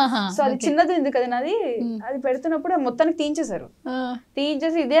 సో అది చిన్నది ఉంది కదా నాది, అది పెడుతున్నప్పుడు మొత్తానికి తీయించేశారు.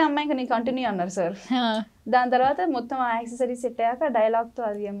 తీయించేసి ఇదే అమ్మాయికి నీ కంటిన్యూ అన్నారు సార్. దాని తర్వాత మొత్తం ఆ యాక్సెసరీ సెట్ అయ్యాక డైలాగ్ తో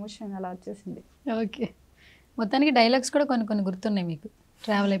అది ఎమోషన్ అలా వచ్చేసింది. ఓకే, మొత్తానికి డైలాగ్స్ కూడా కొన్ని గుర్తున్నాయి మీకు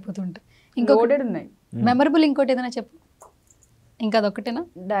ట్రావెల్ అయిపోతుంటే. ఇంకోటి ఉన్నాయి మెమరబుల్. ఇంకోటి ఏదైనా చెప్పు. ఇంకా అదొక్కటేనా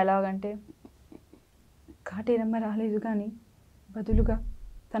డైలాగ్ అంటే? కాటేరమ్మ రాలేదు కానీ బదులుగా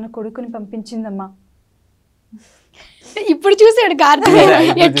తన కొడుకుని పంపించిందమ్మా. ఇప్పుడు చూసాడు కార్తీక్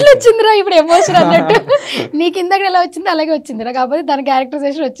ఎట్లా వచ్చిందిరా ఇప్పుడు ఎమోషన్ అన్నట్టు. నీకు ఇందాక ఎలా వచ్చింది అలాగే వచ్చిందిరా, కాకపోతే తన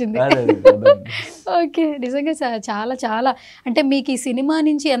క్యారెక్టరైజేషన్ వచ్చింది. ఓకే, నిజంగా చాలా చాలా అంటే మీకు ఈ సినిమా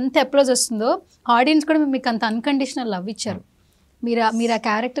నుంచి ఎంత అప్రోచ్ వస్తుందో ఆడియన్స్ కూడా మీకు అంత అన్కండిషనల్ లవ్ ఇచ్చారు. మీరు ఆ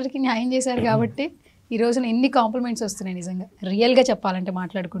క్యారెక్టర్కి న్యాయం చేశారు కాబట్టి ఈ రోజున ఎన్ని కాంప్లిమెంట్స్ వస్తున్నాయి నిజంగా, రియల్గా చెప్పాలంటే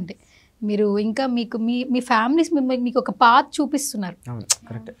మాట్లాడుకుంటే. మీరు ఇంకా మీ ఫ్యామిలీస్ మీకు ఒక పాత్ చూపిస్తున్నారు.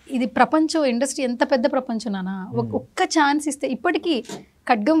 ఇది ప్రపంచం, ఇండస్ట్రీ ఎంత పెద్ద ప్రపంచం నానా. ఒక్క ఛాన్స్ ఇస్తే, ఇప్పటికీ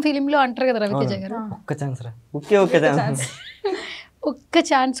ఖడ్గం ఫిలింలో అంటారు కదా రవితేజ గారు, ఒక్క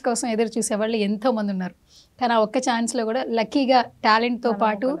ఛాన్స్ కోసం ఎదురు చూసేవాళ్ళు ఎంతో మంది ఉన్నారు. కానీ ఆ ఒక్క ఛాన్స్లో కూడా లక్కీగా టాలెంట్తో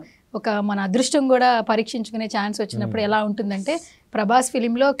పాటు ఒక మన అదృష్టం కూడా పరీక్షించుకునే ఛాన్స్ వచ్చినప్పుడు ఎలా ఉంటుందంటే, ప్రభాస్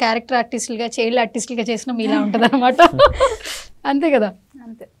ఫిలింలో క్యారెక్టర్ ఆర్టిస్టులుగా చైల్డ్ ఆర్టిస్టులుగా చేసిన మీలా ఉంటుంది అనమాట. అంతే కదా,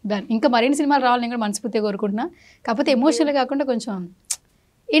 అంతే. దాని ఇంకా మరిన్ని సినిమాలు రావాలని కూడా మనస్ఫూర్తిగా కోరుకుంటున్నా. కాకపోతే ఎమోషనల్ కాకుండా కొంచెం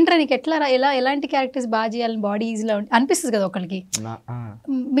ఏంట్రా నీకు ఎలాంటి క్యారెక్టర్స్ బాగా చేయాలని బాడీ ఈజీలా అనిపిస్తుంది కదా ఒకరికి.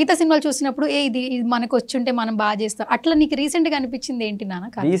 మిగతా సినిమాలు చూసినప్పుడు ఇది మనకు వచ్చుంటే మనం బాగా చేస్తాం, అట్లా నీకు రీసెంట్గా అనిపించింది ఏంటి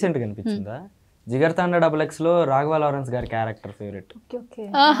నాన్న? రీసెంట్గా అనిపించిందా? జిగర్తాండ XX లో రాఘవ లారెన్స్ గారి క్యారెక్టర్ ఫేవరెట్.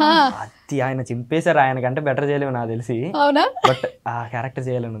 అది ఆయన చింపేశారు, ఆయన కంటే బెటర్ చేయలేము నాకు తెలిసి. అవునా? బట్ ఆ క్యారెక్టర్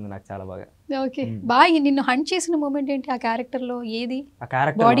చేయాలని ఉంది నాకు చాలా బాగా. ఓకే, బాగా నిన్ను హంట్ చేసిన మూమెంట్ ఏంటి ఆ క్యారెక్టర్ లో? ఏది? ఆ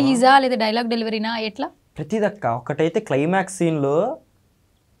క్యారెక్టర్ బాడీ ఈజా లేదా డైలాగ్ డెలివరీనా ఎట్లా? ప్రతిదక్క. ఒకటైతే క్లైమాక్స్ సీన్ లో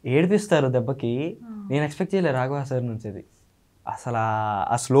ఏడిపిస్తారు దెబ్బకి, నేను ఎక్స్పెక్ట్ చేయలేదు రాఘవ సార్ నుంచి. అది అసలు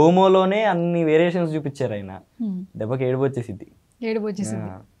ఆ స్లోమోలోనే అన్ని వేరియేషన్స్ చూపించారు ఆయన. దెబ్బకి ఏడుపు వచ్చేసింది.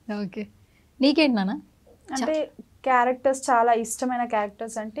 ఓకే, నీకేంటి నాన్న? అంటే క్యారెక్టర్స్ చాలా ఇష్టమైన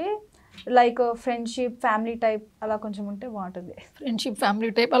క్యారెక్టర్స్ అంటే లైక్ ఫ్రెండ్షిప్, ఫ్యామిలీ టైప్ అలా కొంచెం ఉంటే బాగుంటుంది. ఫ్రెండ్షిప్, ఫ్యామిలీ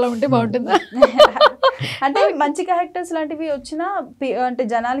టైప్ అలా ఉంటే బాగుంటుందా? అంటే మంచి క్యారెక్టర్స్ లాంటివి వచ్చినా అంటే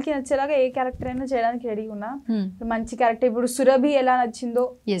జనాలకి నచ్చేలాగా ఏ క్యారెక్టర్ అయినా చేయడానికి రెడీ ఉన్నా. మంచి క్యారెక్టర్ ఇప్పుడు సురభి ఎలా నచ్చిందో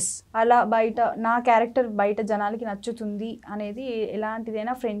అలా బయట నా క్యారెక్టర్ బయట జనాలకి నచ్చుతుంది అనేది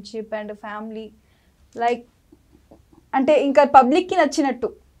ఎలాంటిదైనా ఫ్రెండ్షిప్ అండ్ ఫ్యామిలీ లైక్ అంటే ఇంకా పబ్లిక్ కి నచ్చినట్టు.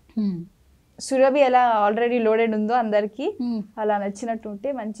 సురభి ఎలా ఆల్రెడీ లోడెడ్ ఉందో అందరికి అలా నచ్చినట్టు ఉంటే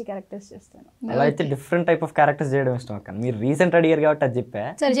మంచి క్యారెక్టర్స్ చేస్తాను. అలా అయితే డిఫరెంట్ టైప్ ఆఫ్ క్యారెక్టర్స్ చేయడం ఇష్టం అక్క. మీరు రీసెంట్ అడిగారు కాబట్టి అది చెప్పా.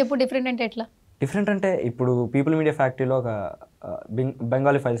 సరే చెప్పు, డిఫరెంట్ అంటే ఎట్లా? డిఫరెంట్ అంటే ఇప్పుడు పీపుల్ మీడియా ఫ్యాక్టరీలో ఒక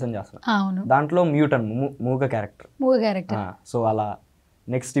బెంగాలీ ఫైల్స్ అని చేస్తున్నాను. దాంట్లో మ్యూటన్ మూగ క్యారెక్టర్. సో అలా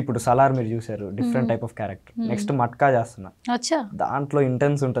నెక్స్ట్ ఇప్పుడు సలార్ మీరు చూసారు, different type of character. Next matka చేస్తున్నా, దాంట్లో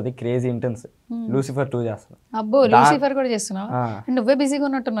ఇంటెన్స్ ఉంటది, క్రేజీ ఇంటెన్స్. లూసిఫర్ 2 చేస్తున్నా. అబ్బో, లూసిఫర్ కూడా చేస్తున్నావు? నువ్వే బిజీగా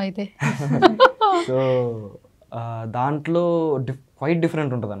ఉన్నట్టున్నావు అయితే. సో దాంట్లో క్వైట్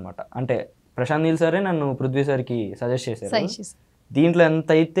డిఫరెంట్ ఉంటుంది అనమాట. అంటే ప్రశాంత్ నీల్ సరే నన్ను పృథ్వీ సార్కి సజెస్ట్ చేశారు. దీంట్లో ఎంత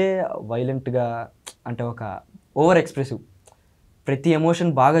అయితే వైలెంట్గా అంటే ఒక ఓవర్ ఎక్స్ప్రెసివ్ ప్రతి ఎమోషన్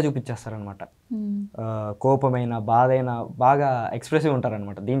బాగా చూపించేస్తారనమాట. కోపమైన, బాధైనా బాగా ఎక్స్ప్రెసివ్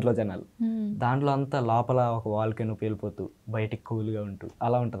ఉంటారనమాట దీంట్లో జనాలు. దాంట్లో అంతా లోపల ఒక వాల్కెనో పేలిపోతూ బయటికి కూల్గా ఉంటూ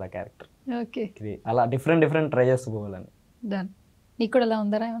అలా ఉంటుంది ఆ క్యారెక్టర్. ఓకే, అలా డిఫరెంట్ ట్రై చేస్తూ పోవాలని. నీకు కూడా అలా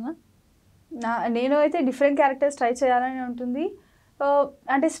ఉందరా ఏమన్నా? నేను అయితే డిఫరెంట్ క్యారెక్టర్స్ ట్రై చేయాలని ఉంటుంది.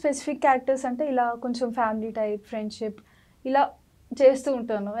 అంటే స్పెసిఫిక్ క్యారెక్టర్స్ అంటే ఇలా కొంచెం ఫ్యామిలీ టైప్, ఫ్రెండ్షిప్ ఇలా చేస్తూ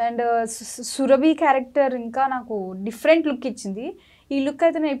ఉంటాను. అండ్ సురభి క్యారెక్టర్ ఇంకా నాకు డిఫరెంట్ లుక్ ఇచ్చింది. ఈ లుక్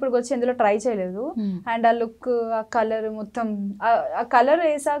అయితే నేను ఇప్పుడు వచ్చి ఎందులో ట్రై చేయలేదు. అండ్ ఆ లుక్, ఆ కలర్ మొత్తం, ఆ కలర్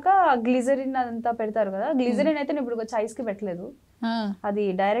వేసాక గ్లిజరిన్ అదంతా పెడతారు కదా, గ్లిజరిన్ అయితే నేను ఇప్పుడు వచ్చి ఐస్కి పెట్టలేదు. అది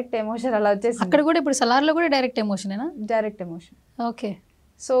డైరెక్ట్ ఎమోషన్ అలా వచ్చేసి అక్కడ కూడా ఇప్పుడు సలార్లో కూడా direct ఎమోషనేనా? Direct emotion. Okay.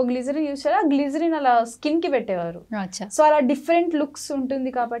 So glycerin use చేయాలి, ఆ గ్లిజరిన్ అలా స్కిన్ కి పెట్టేవారు. సో అలా డిఫరెంట్ లుక్స్ ఉంటుంది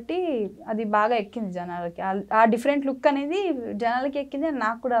కాబట్టి అది బాగా ఎక్కింది జనాలకి. ఆ డిఫరెంట్ లుక్ అనేది జనాలకి ఎక్కింది,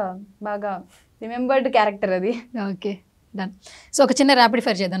 నాకు కూడా బాగా రిమెంబర్డ్ క్యారెక్టర్ అది. Okay, done. సో ఒక చిన్న ర్యాపిడ్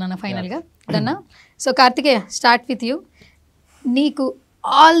ఫైర్ చేద్దాం అన్న ఫైనల్గా. డన్నా? So Karthikeya, start with you. నీకు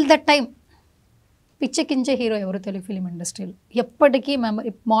ఆల్ ద టైమ్ పిచ్చెక్కించే హీరో ఎవరు తెలుగు ఫిలిం ఇండస్ట్రీలో? ఎప్పటికీ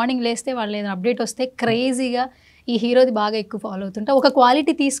మార్నింగ్ లేస్తే వాళ్ళు ఏదైనా అప్డేట్ వస్తే క్రేజీగా ఈ హీరోది బాగా ఎక్కువ ఫాలో అవుతుంటా, ఒక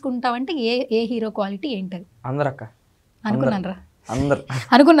క్వాలిటీ తీసుకుంటావంటే ఏ హీరో క్వాలిటీ ఏంటది? అందరక్క అనుకున్నాను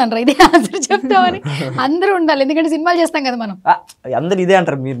అందరు ఇదే ఆన్సర్ చెప్తామని. అందరూ ఉండాలి, ఎందుకంటే సినిమాలు చేస్తాం కదా మనం. అందరు ఇదే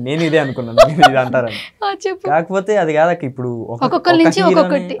అంటారు, నేను ఇదే అనుకున్నాను, ఇది అంటారు. చెప్పు. కాకపోతే అది కాదక్క, ఇప్పుడు ఒక్కొక్కరి నుంచి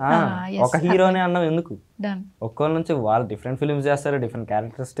ఒక్కొక్కటి ఒక హీరోనే అన్నాం ఎందుకు, ఒక్కొక్కరి నుంచి వాళ్ళు డిఫరెంట్ ఫిల్మ్స్ చేస్తారు, డిఫరెంట్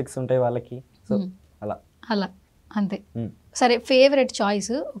క్యారెక్టరిస్టిక్స్ ఉంటాయి వాళ్ళకి. సో అలా అలా అంతే. సరే, ఫేవరెట్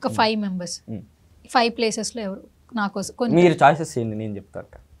చాయిస్ ఒక 5 మెంబర్స్, 5 ప్లేసెస్లో ఎవరు? నాకు మీరు చాయిసెస్ చేయండి, నేను చెప్తా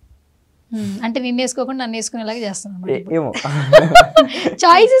అక్క. అంటే నిన్ను వేసుకోకుండా నన్ను వేసుకునేలాగా చేస్తాను. ఏమో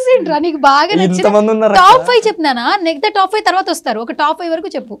చాయిసెస్ ఏంట్రా నీకు బాగా నచ్చిన? టాప్ 5 చెప్పినానా? నెక్స్ట్ టాప్ 5 తర్వాత వస్తారు, ఒక టాప్ 5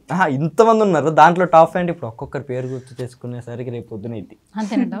 వరకు చెప్పు. ఇంతమంది ఉన్నారు, దాంట్లో టాప్ 5 ఇప్పుడు ఒక్కొక్కరి పేరు గుర్తు చేసుకునేసరికి రేపు పొద్దున ఇది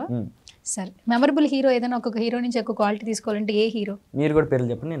అంతేనంటావా? సరే, మెమరబుల్ హీరో ఏదైనా ఒక్కొక్క హీరో నుంచి ఎక్కువ క్వాలిటీ తీసుకోవాలంటే ఏ హీరో? మీరు కూడా పేర్లు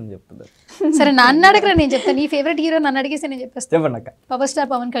చెప్పండి, నేను చెప్తాను. సరే, నన్ను అడగరా, నేను చెప్తాను. నీ ఫేవరెట్ హీరో నన్ను అడిగేసి నేను చెప్పేస్తాను. చెప్పండి అక్క. పవర్ స్టార్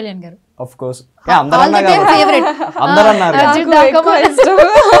పవన్ కళ్యాణ్ గారు. Of course, favourite.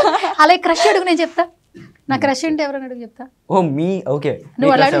 అలాగే క్రష్ అడుగు, నేను చెప్తా. నా క్రష్ అంటే ఎవరైనా అడుగు చెప్తా. ఓ మీ ఓకే,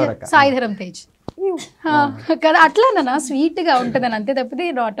 నువ్వు అలా సాయిధరం తేజ్ కదా, అట్లానా స్వీట్ గా ఉంటుందని అంతే తప్పితే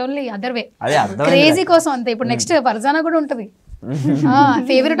not only other way, crazy కోసం అంతే. ఇప్పుడు నెక్స్ట్ ఫర్జానా కూడా ఉంటది.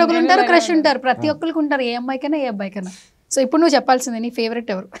 ఫేవరెట్ ఒకరు ఉంటారు, క్రష్ ఉంటారు, ప్రతి ఒక్కరికి ఉంటారు, ఏ అమ్మాయికైనా ఏ అబ్బాయికైనా. సో ఇప్పుడు నువ్వు చెప్పాల్సిందే నీ ఫేవరెట్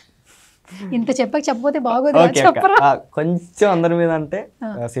ఎవరు. ఇంత చెప్పకపోతే బాగోదు, చెప్పరా? కొంచెం అందరి మీద అంటే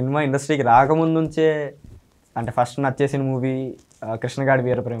సినిమా ఇండస్ట్రీకి రాకముందు నుంచే అంటే ఫస్ట్ నచ్చేసిన మూవీ కృష్ణగాడి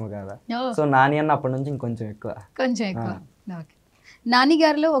వీరప్రేమ కదా. సో నాని అన్న అప్పటి నుంచి ఇంకొంచెం ఎక్కువ. ఓకే. నాని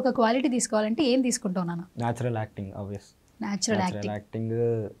గారిలో ఒక క్వాలిటీ తీసుకోవాలంటే ఏం తీసుకుంటావు నాన్న? Natural acting, obvious. Natural acting.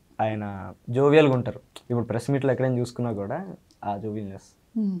 ఆయన జోవియల్గా ఉంటారు. ఇప్పుడు ప్రెస్ మీట్లో ఎక్కడైనా చూసుకున్నా కూడా ఆ జోవియల్నెస్.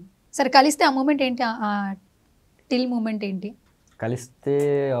 సరే, కలిస్తే ఆ మూమెంట్ ఏంటి, టిల్ మూమెంట్ ఏంటి? కలిస్తే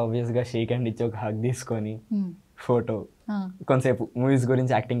ఆబ్వియస్గా షేక్ హ్యాండ్ ఇచ్చి ఒక హగ్ తీసుకొని ఫోటో, కొంతసేపు మూవీస్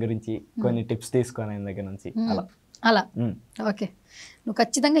గురించి, యాక్టింగ్ గురించి కొన్ని టిప్స్ తీసుకొని ఆయన దగ్గర నుంచి అలా. ఓకే, నువ్వు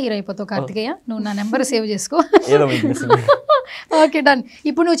ఖచ్చితంగా హీరో అయిపోతావు కార్తికేయ. నువ్వు నా నెంబర్ సేవ్ చేసుకో. Okay, done.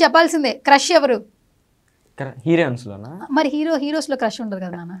 ఇప్పుడు నువ్వు చెప్పాల్సిందే, క్రష్ ఎవరు? హీరోయిన్స్లోనా? మరి హీరోస్లో క్రష్ ఉండదు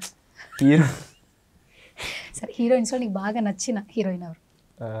కదా నాన్న. సరే, హీరోయిన్స్లో నీకు బాగా నచ్చిన హీరోయిన్ ఎవరు?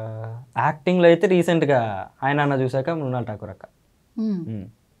 యాక్టింగ్లో అయితే రీసెంట్గా ఆయన అన్న చూసాక మృణాల్ ఠాకూర్ అక్క.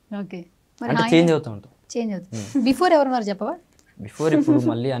 ఓకే, అంటే చేంజ్ అవుతూ ఉంటుంది. బిఫోర్ ఎవరున్నారు చెప్పవా? బిఫోర్ ఇప్పుడు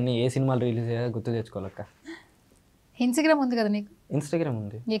మళ్ళీ అన్ని ఏ సినిమాలు రిలీజ్ అయ్యా గుర్తు తెచ్చుకోవాలక్క. ఇన్స్టాగ్రామ్ ఉంది కదా నీకు? ఇన్స్టాగ్రామ్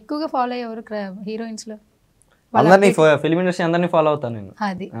ఉంది. ఎక్కువగా ఫాలో అయ్యేవారు హీరోయిన్స్లో? అందరినీ ఫిల్మ్ ఇండస్ట్రీ అందరినీ ఫాలో అవుతాను నేను.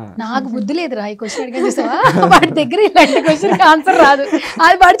 అది నాకు బుద్ధి లేదురా, ఈ క్వశ్చన్ అడిగా చూసావా, వాడి దగ్గర ఇలాంటి క్వశ్చన్కి ఆన్సర్ రాదు.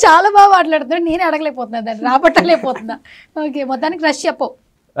 అది వాడు చాలా బాగా మాట్లాడుతున్నాడు, నేనే అడగలేకపోతున్నా, దాన్ని రాబట్టలేకపోతున్నా. ఓకే, మొత్తానికి క్రష్ చెప్పవు.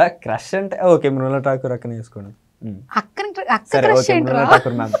 క్రష్ అంటే ఓకే, మృణాల్ ఠాకూర్ అక్కని వేసుకోండి. అక్క క్రష్ ఏంట్రా?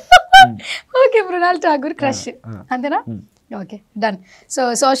 ఓకే, మృణాల్ ఠాకూర్ క్రష్, అంతేనా? Okay, done. So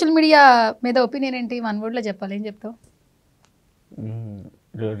social media మీద ఒపీనియన్ ఏంటి? 1 word లో చెప్పాలి, ఏం చెప్తావు?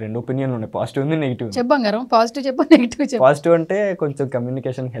 2 ఒపీనియన్ ఉన్నాయి, పాజిటివ్ ఉంది, నెగిటివ్. చెప్పంగారం, పాజిటివ్ చెప్పు, నెగిటివ్ చెప్పు. పాజిటివ్ అంటే కొంచెం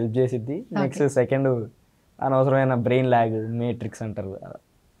కమ్యూనికేషన్ హెల్ప్ చేసిద్ది. నెక్స్ట్ సెకండ్ అనవసరమైన బ్రెయిన్ ల్యాగ్, మేట్రిక్స్ అంటారు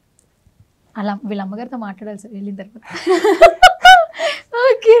అలా. వీళ్ళ అమ్మగారితో మాట్లాడాలి సార్ వెళ్ళిన తర్వాత.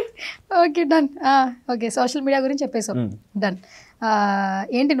 Okay okay, done. Okay, social media గురించి చెప్పేసావు, డన్.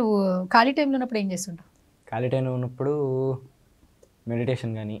 ఏంటి నువ్వు ఖాళీ టైంలో ఉన్నప్పుడు ఏం చేస్తుంటావు? ఖాళీ టైంలో ఉన్నప్పుడు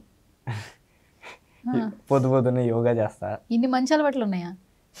మెడిటేషన్ కానీ, పొద్దున్నే యోగా చేస్తా. ఇన్ని మంచి అలవాట్లు ఉన్నాయా?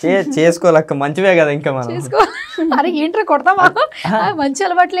 చేసుకోలేక మంచివే కదా, ఇంకా మనం చేసుకో. అరే ఏంట్రా కొడతావా? మంచి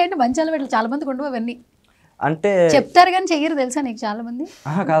అలవాట్లు ఏంటి? మంచి అలవాట్లు చాలా మందికి ఉండవు అవన్నీ, అంటే చెప్తారు కానీ చెయ్యరు, తెలుసా నీకు చాలా మంది.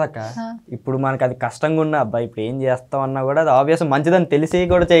 కాదక్క, ఇప్పుడు మనకి అది కష్టంగా ఉన్న అబ్బాయి ఇప్పుడు ఏం చేస్తాం అన్నా కూడా అది ఆబ్వియస్ మంచిదని తెలిసి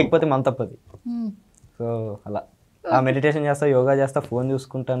కూడా చేయకపోతే మన తప్పది. సో అలా ఆ మెడిటేషన్ చేస్తా, యోగా చేస్తా, ఫోన్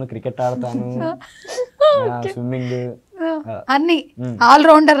చూసుకుంటాను, క్రికెట్ ఆడతాను, స్విమ్మింగ్, అన్ని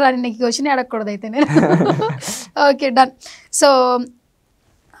ఆల్రౌండర్ అని నీకు క్వశ్చన్ అడగకూడదు అయితే నేను. Okay, done. సో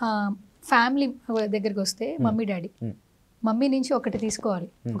ఫ్యామిలీ దగ్గరికి వస్తే మమ్మీ డాడీ, మమ్మీ నుంచి ఒకటి తీసుకోవాలి,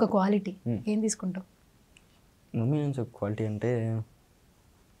 ఒక క్వాలిటీ, ఏం తీసుకుంటావు? మమ్మీ నుంచి ఒక క్వాలిటీ అంటే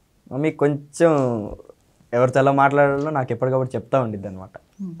మమ్మీ కొంచెం ఎవరితో ఎలా మాట్లాడాలో నాకు ఎప్పటికప్పుడు చెప్తా ఉండిద్ది అనమాట,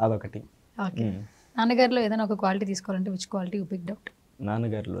 అదొకటి. ఓకే, నాన్నగారిలో ఏదైనా ఒక క్వాలిటీ తీసుకోవాలంటే which quality you picked out?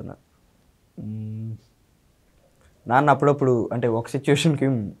 నాన్నగారిలోనా నాన్న అప్పుడప్పుడు అంటే ఒక సిచ్యువేషన్కి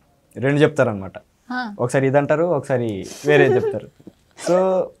 2 చెప్తారనమాట. ఒకసారి ఇది అంటారు, ఒకసారి వేరే చెప్తారు. సో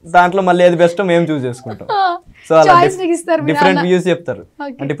దాంట్లో మళ్ళీ ఏది బెస్ట్ మేము చూస్ చేసుకుంటాం. సో అలా డిఫరెంట్ వ్యూస్ చెప్తారు.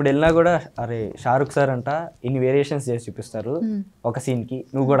 అంటే ఇప్పుడు వెళ్ళినా కూడా అరే షారుఖ్ సార్ అంట ఇన్ని వేరియేషన్స్ చేసి చూపిస్తారు ఒక సీన్ కి,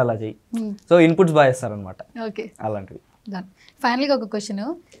 నువ్వు కూడా అలా చెయ్యి. సో ఇన్పుట్స్ బాగా ఇస్తారు అనమాట అలాంటివి. ఫైనల్గా ఒక క్వశ్చన్,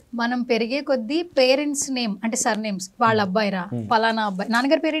 మనం పెరిగే కొద్దీ పేరెంట్స్ నేమ్ అంటే సర్ నేమ్స్, వాళ్ళ అబ్బాయి రా పలానా అబ్బాయి,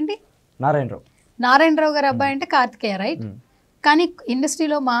 నాన్నగారి పేరేంటి నారాయణరావు గారి అబ్బాయి అంటే కార్తికేయ, రైట్? కానీ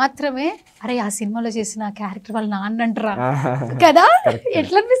ఇండస్ట్రీలో మాత్రమే అరే ఆ సినిమాలో చేసిన క్యారెక్టర్ వాళ్ళ నాన్న అంటారా కదా,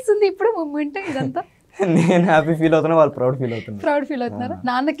 ఎట్లా అనిపిస్తుంది ఇప్పుడు మూమెంట్ ఇదంతా? నేను హ్యాపీ ఫీల్ అవుతున్నా, వాళ్ళు ప్రౌడ్ ఫీల్ అవుతున్నారు.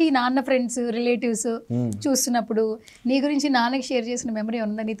 నాన్న ఫ్రెండ్స్ రిలేటివ్స్ చూస్తున్నప్పుడు నీ గురించి నాన్నకి షేర్ చేసిన మెమరీ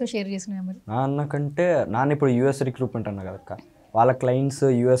ఉందా, నీతో షేర్ చేసిన మెమరీ? నాన్నకంటే నాన్న ఇప్పుడు యూఎస్ రిక్రూట్మెంట్ అన్నా కదా, వాళ్ళ క్లయింట్స్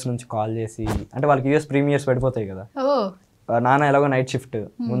యూఎస్ నుంచి కాల్ చేసి, అంటే వాళ్ళకి యూఎస్ ప్రీమియర్స్ పడిపోతాయి కదా, నాన్న ఎలాగో నైట్ షిఫ్ట్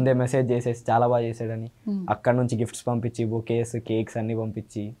ముందే మెసేజ్ చేసేసి చాలా బాగా చేసాడని అక్కడ నుంచి గిఫ్ట్స్ పంపించి, బొకేస్ కేక్స్ అన్ని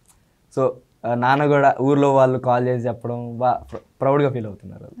పంపించి, సో నాన్న కూడా ఊర్లో వాళ్ళు కాల్ చేసి చెప్పడం బాగా ప్రౌడ్గా ఫీల్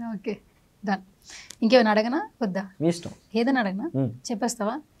అవుతున్నారు. Okay done. ఇంకేమైనా అడగనా వద్దా? మీ ఇష్టం, ఏదైనా అడగనా?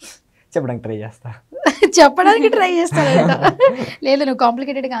 చెప్పేస్తావా? చెప్పడానికి ట్రై చేస్తా. చెప్పడానికి ట్రై చేస్తా లేదు, నువ్వు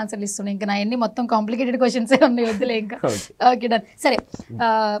కాంప్లికేటెడ్గా ఆన్సర్లు ఇస్తున్నావు. ఇంకా నా అన్ని మొత్తం కాంప్లికేటెడ్ క్వశ్చన్సే ఉన్నాయి, వద్దులే ఇంకా. Okay done. సరే,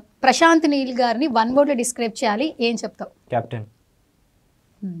 ప్రశాంత్ నీల్ గారిని 1 wordలో డిస్క్రైబ్ చేయాలి, ఏం చెప్తావు? కెప్టెన్.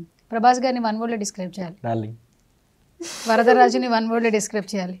 ప్రభాస్ గారిని 1 wordలో డిస్క్రైబ్ చేయాలి? డార్లింగ్. వరదరాజుని 1 wordలో డిస్క్రైబ్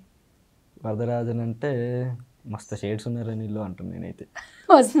చేయాలి? వరదరాజన్ అంటే మస్తు షేడ్స్ ఉన్నారని ఇల్లు అంటున్నాను నేనైతే.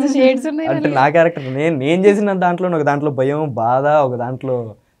 మస్తు షేడ్స్ ఉన్నాయి అంటే నా క్యారెక్టర్ నేను చేసిన దాంట్లో ఒక దాంట్లో భయం, బాధ, ఒక దాంట్లో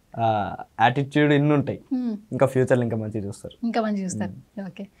యాటిట్యూడ్ ఇన్ని ఉంటాయి. ఇంకా ఫ్యూచర్లో ఇంకా మంచిగా చూస్తారు.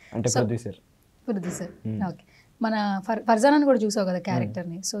 ఓకే. అంటే ప్రొడ్యూసర్. ఓకే. మన ఫర్జానాని కూడా చూసావు కదా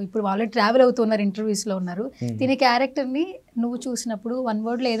క్యారెక్టర్ని. సో ఇప్పుడు వాళ్ళు ట్రావెల్ అవుతున్నారు, ఇంటర్వ్యూస్లో ఉన్నారు. దీని క్యారెక్టర్ని నువ్వు చూసినప్పుడు 1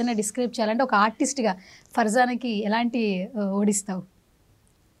 wordలో ఏదైనా డిస్క్రైబ్ చేయాలంటే ఒక ఆర్టిస్ట్గా ఫర్జానాకి ఎలాంటి ఓడిస్తావు?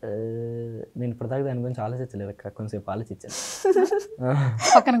 నేను ఇప్పటిదాకా దాని గురించి ఆలోచించలేదు అక్క, కొంచెంసేపు ఆలోచించాను.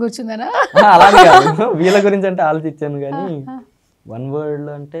 పక్కన కూర్చుందనా? అలాగే వీళ్ళ గురించి అంటే ఆలోచించాను, కానీ 1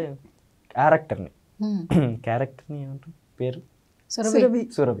 wordలో అంటే క్యారెక్టర్ని ఏమంటారు పేరు?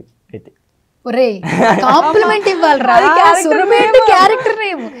 సురభి. అయితే ఒరే కాంప్లిమెంట్ ఇవ్వాలరా, క్యారెక్టర్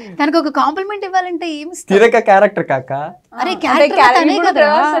నేమ్, దానికి ఒక కాంప్లిమెంట్ ఇవ్వాలంటే ఏమి ఇస్తారు? క్యారెక్టర్ కాక అరే క్యారెక్టర్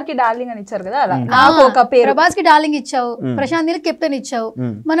డార్లింగ్ అని ఇచ్చారు కదా, ప్రభాస్ కి డార్లింగ్ ఇచ్చావు, ప్రశాంత్ నీల్ కెప్టెన్ ఇచ్చావు,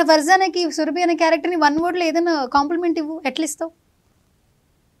 మన ఫర్జానాకి సురభి అనే క్యారెక్టర్ ని 1 wordలో ఏదైనా కాంప్లిమెంట్ ఇవ్వు, ఎట్లా ఇస్తావు?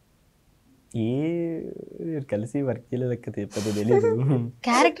 కలిసి వర్క్ చేయలేదక్క, తెలియదు.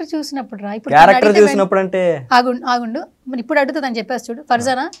 క్యారెక్టర్ చూసినప్పుడు రా, క్యారెక్టర్ చూసినప్పుడు అంటే ఆగుండు మరి ఇప్పుడు అడుగుతుందని చెప్పేసి చూడు.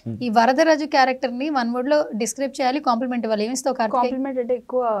 ఫర్జానా, ఈ వరదరాజు క్యారెక్టర్ ని 1 wordలో డిస్క్రైబ్ చేయాలి, కాంప్లిమెంట్ ఇవ్వాలి, ఏమి ఇస్తావు? కాంప్లిమెంట్ అంటే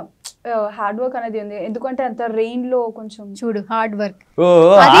ఎక్కువ హార్డ్ వర్క్ అనేది ఉంది, ఎందుకంటే అంత రెయిన్ లో కొంచెం చూడు hard work.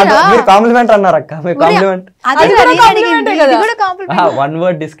 Complement అన్నారక్క, complement 1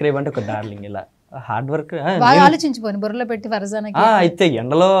 word describe అంటే ఒక డార్లింగ్ ఇలా హార్డ్ వర్క్ ఆలోచించిపోయి బుర్రలో పెట్టి ఫర్జానాకి. అయితే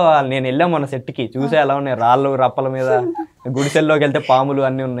ఎండలో నేను వెళ్ళాం మన సెట్ కి, చూసే ఎలా ఉన్నాయి రాళ్ళు రప్పల మీద, గుడిసెల్లోకి వెళ్తే పాములు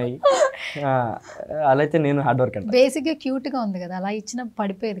అన్ని ఉన్నాయి. అలా అయితే నేను హార్డ్ వర్క్ అంటే బేసిక్ గా క్యూట్ గా ఉంది కదా, అలా ఇచ్చిన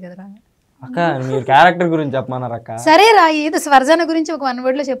పడిపోయేది కదా. అక్క మీరు క్యారెక్టర్ గురించి చెప్పమన్నారు అక్క. సరే రా, ఏదో ఫర్జానా గురించి ఒక 1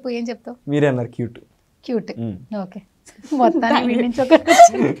 wordలో చెప్పు, ఏం చెప్తావు? మీరే అన్నారు క్యూట్. ఓకే, మొత్తానికి వీడి నుంచి ఒక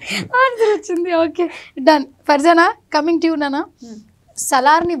ఆన్సర్ వచ్చింది. Okay done. Farzana, coming to you నానా,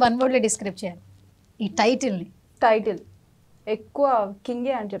 సలార్ని 1 wordలో డిస్క్రైబ్ చేయాలి, ఈ టైటిల్ ఎక్కువ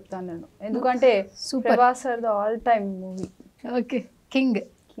కింగే అని చెప్తాను నేను, ఎందుకంటే Prabhas sir the all time movie. Okay, king.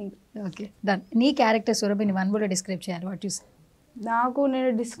 Okay done. నీ క్యారెక్టర్ సురభిని 1 wordలో డిస్క్రైబ్ చేయాలి, వాట్ యు సే?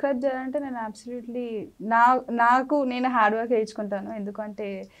 నేను డిస్క్రైబ్ చేయాలంటే నేను అబ్సల్యూట్లీ నేను హార్డ్ వర్క్ వేయించుకుంటాను, ఎందుకంటే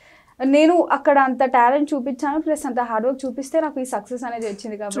నేను అక్కడ అంత టాలెంట్ చూపించాను, ప్లస్ అంత హార్డ్ వర్క్ చూపిస్తే నాకు ఈ సక్సెస్ అనేది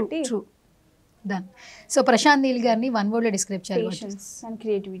వచ్చింది కాబట్టి. డన్. సో ప్రశాంత్ నీల్ గారిని 1 wordలో డిస్క్రైబ్ చేయాలి, పేషెన్స్ అండ్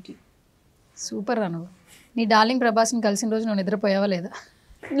క్రియేటివిటీ. సూపర్ రా. నువ్వు నీ డార్లింగ్ ప్రభాస్ని కలిసిన రోజు నువ్వు నిద్రపోయావా లేదా?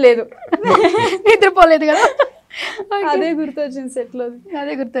 లేదు, నిద్రపోలేదు కదా, అదే గుర్తొచ్చింది సెట్లో,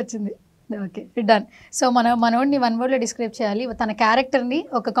 అదే గుర్తొచ్చింది. Okay done. సో మనోడిని 1 wordలో డిస్క్రైబ్ చేయాలి, తన క్యారెక్టర్ని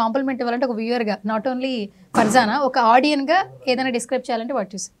ఒక కాంప్లిమెంట్ ఇవ్వాలంటే ఒక వ్యూవర్గా, నాట్ ఓన్లీ ఫర్జానా, ఒక ఆడియన్గా ఏదైనా డిస్క్రైబ్ చేయాలంటే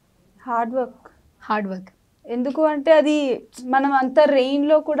వాట్ చూసి? Hard work. ఎందుకు అంటే అది మనం అంత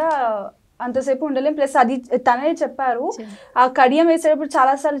రెయిన్లో కూడా అంతసేపు ఉండలేం, ప్లస్ అది తనే చెప్పారు, ఆ కడియం వేసేటప్పుడు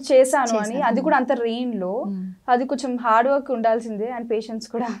చాలా సార్లు చేశాను అని, అది కూడా అంత రెయిన్ లో, అది కొంచెం హార్డ్ వర్క్ ఉండాల్సిందే అండ్ పేషెన్స్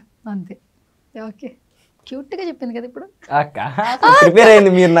కూడా అంతే. ఓకే క్యూట్ గా చెప్పింది కదా ఇప్పుడు. ప్రిపేర్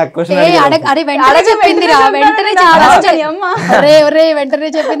అయింది మీరు నాకు క్వశ్చన్. అరే వెంటనే చెప్పిందిరా, వెంటనే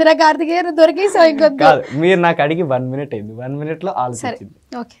చెప్పిందిరా కార్తికేయ, దొరికి. సో ఇంకొద్దు, మీరు నాకు అడిగి 1 minute అయింది, 1 minute లో ఆలోచించింది.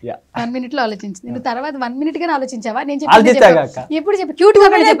 ఓకే 1 minute లో ఆలోచించింది. నువ్వు తర్వాత 1 minute గానే ఆలోచించావా? నేను ఇప్పుడు చెప్పు, క్యూట్ గా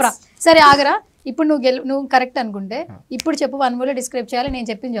చెప్పరా. సరే ఆగరా, ఇప్పుడు నువ్వు కరెక్ట్ అనుకుంటే ఇప్పుడు చెప్పు, 1 word లో డిస్క్రైబ్ చేయాలి. నేను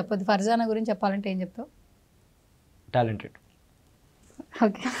చెప్పింది చెప్పొద్దు. ఫర్జానా గురించి చెప్పాలంటే ఏం చెప్తావు? టాలెంటెడ్.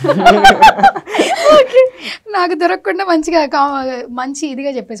 ఓకే నాకు దొరకకుండా మంచి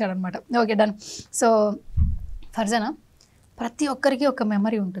ఇదిగా చెప్పేశాడు అనమాట. Okay done. సో ఫర్జానా, ప్రతి ఒక్కరికి ఒక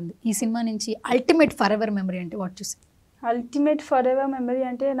మెమరీ ఉంటుంది. ఈ సినిమా నుంచి అల్టిమేట్ ఫర్ ఎవర్ మెమరీ అంటే వాట్ చూసి? అల్టిమేట్ ఫర్ ఎవర్ మెమరీ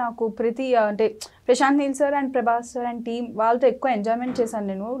అంటే నాకు అంటే Prashanth Neel sir and Prabhas sir and team వాళ్ళతో ఎక్కువ ఎంజాయ్మెంట్ చేశాను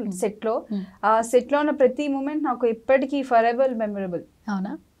నేను సెట్లో. ఆ సెట్లో ఉన్న ప్రతి మూమెంట్ నాకు ఎప్పటికీ ఫర్ ఎవర్ మెమరబుల్.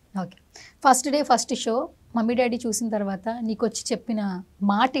 అవునా? Okay. First day first show mummy daddy చూసిన తర్వాత నీకు వచ్చి చెప్పిన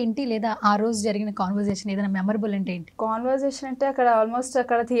మాట ఏంటి, లేదా ఆ రోజు జరిగిన కాన్వర్జేషన్ ఏదైనా మెమరబుల్ అంటే ఏంటి? కాన్వర్జేషన్ అంటే అక్కడ ఆల్మోస్ట్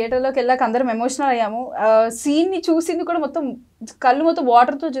అక్కడ థియేటర్లోకి వెళ్ళాక అందరం ఎమోషనల్ అయ్యాము. సీన్ని చూసింది కూడా మొత్తం కళ్ళు మొత్తం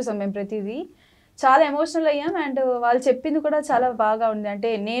వాటర్తో చూసాం మేము ప్రతిదీ. చాలా ఎమోషనల్ అయ్యాం. అండ్ వాళ్ళు చెప్పింది కూడా చాలా బాగా ఉంది.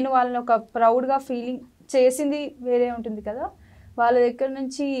 అంటే నేను వాళ్ళని ఒక ప్రౌడ్గా ఫీలింగ్ చేసింది వేరే ఉంటుంది కదా వాళ్ళ దగ్గర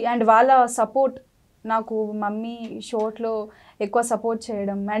నుంచి. అండ్ వాళ్ళ సపోర్ట్ నాకు మమ్మీ షోట్లో ఎక్కువ సపోర్ట్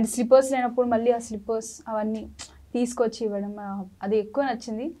చేయడం, అండ్ స్లిప్పర్స్ లేనప్పుడు మళ్ళీ ఆ స్లిప్పర్స్ అవన్నీ తీసుకొచ్చి ఇవ్వడం, అది ఎక్కువ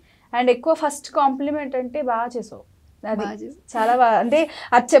నచ్చింది. అండ్ ఎక్కువ ఫస్ట్ కాంప్లిమెంట్ అంటే బాగా చేసావు, అది చాలా బాగా. అంటే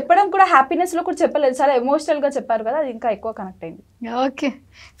అది చెప్పడం కూడా హ్యాపీనెస్లో కూడా చెప్పలేదు, చాలా ఎమోషనల్గా చెప్పారు కదా, అది ఇంకా ఎక్కువ కనెక్ట్ అయింది. ఓకే.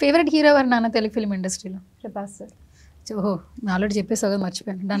 ఫేవరెట్ హీరో ఎవరు నాన్న తెలుగు ఫిల్మ్ ఇండస్ట్రీలో? ప్రభాస్ సార్. ఓహో, ఆల్రెడీ చెప్పేసావు కదా,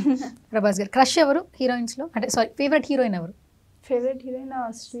 మర్చిపోయాను. డన్. ప్రభాస్ గారు. క్రష్ ఎవరు హీరోయిన్స్లో? అంటే సారీ, ఫేవరెట్ హీరోయిన్ ఎవరు? Favourite heroine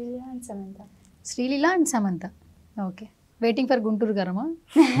Sreeleela and Samantha. Sreeleela and Samantha. Okay. Waiting for Guntur గారమా?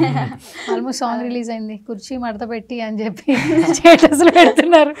 Almost song release అయింది, కుర్చీ మడత పెట్టి అని చెప్పి స్టేటస్లు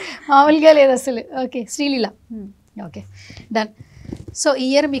పెడుతున్నారు, మామూలుగా లేదు అసలు. Okay, Sreeleela. Okay done. So ఈ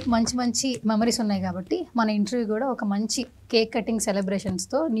ఇయర్ మీకు మంచి మంచి మెమరీస్ ఉన్నాయి కాబట్టి మన ఇంటర్వ్యూ కూడా ఒక మంచి కేక్ కటింగ్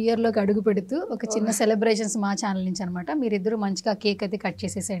సెలబ్రేషన్స్తో న్యూ ఇయర్లోకి అడుగు పెడుతూ ఒక చిన్న సెలబ్రేషన్స్ మా ఛానల్ నుంచి అనమాట. మీరిద్దరూ మంచిగా కేక్ అయితే కట్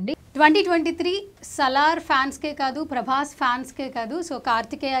చేసేసేయండి. 2023 సలార్ ఫ్యాన్స్కే కాదు, ప్రభాస్ ఫ్యాన్స్కే కాదు, సో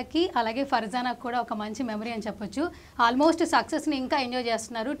కార్తికేయకి అలాగే ఫర్జానాకి కూడా ఒక మంచి మెమరీ అని చెప్పొచ్చు. ఆల్మోస్ట్ సక్సెస్ని ఇంకా ఎంజాయ్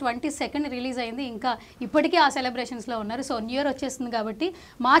చేస్తున్నారు. 22nd రిలీజ్ అయింది, ఇంకా ఇప్పటికీ ఆ సెలబ్రేషన్స్లో ఉన్నారు. సో న్యూ ఇయర్ వచ్చేస్తుంది కాబట్టి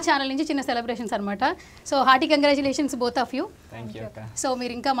మా ఛానల్ నుంచి చిన్న సెలబ్రేషన్స్ అనమాట. So hearty congratulations both of you. So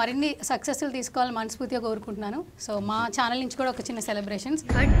మీరు ఇంకా మరిన్ని సక్సెస్లు తీసుకోవాలని మనస్ఫూర్తిగా కోరుకుంటున్నాను. సో మా ఛానల్ నుంచి కూడా ఒక చిన్న సెలబ్రేషన్స్.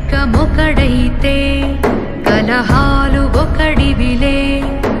 ఖడ్గమొకడైతే కలహాలు ఒకడివిలే,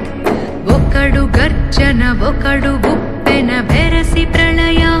 ఒకడు గర్జన ఒకడు ఉప్పెన బెరసి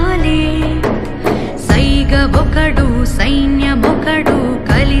ప్రళయాలే, సైగ ఒకడు సైన్యమొకడు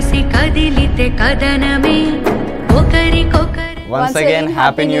కలిసి కదిలితే కదనమే ఒకరికొకరు. Once again,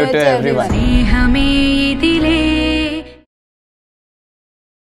 Happy New Year to everyone.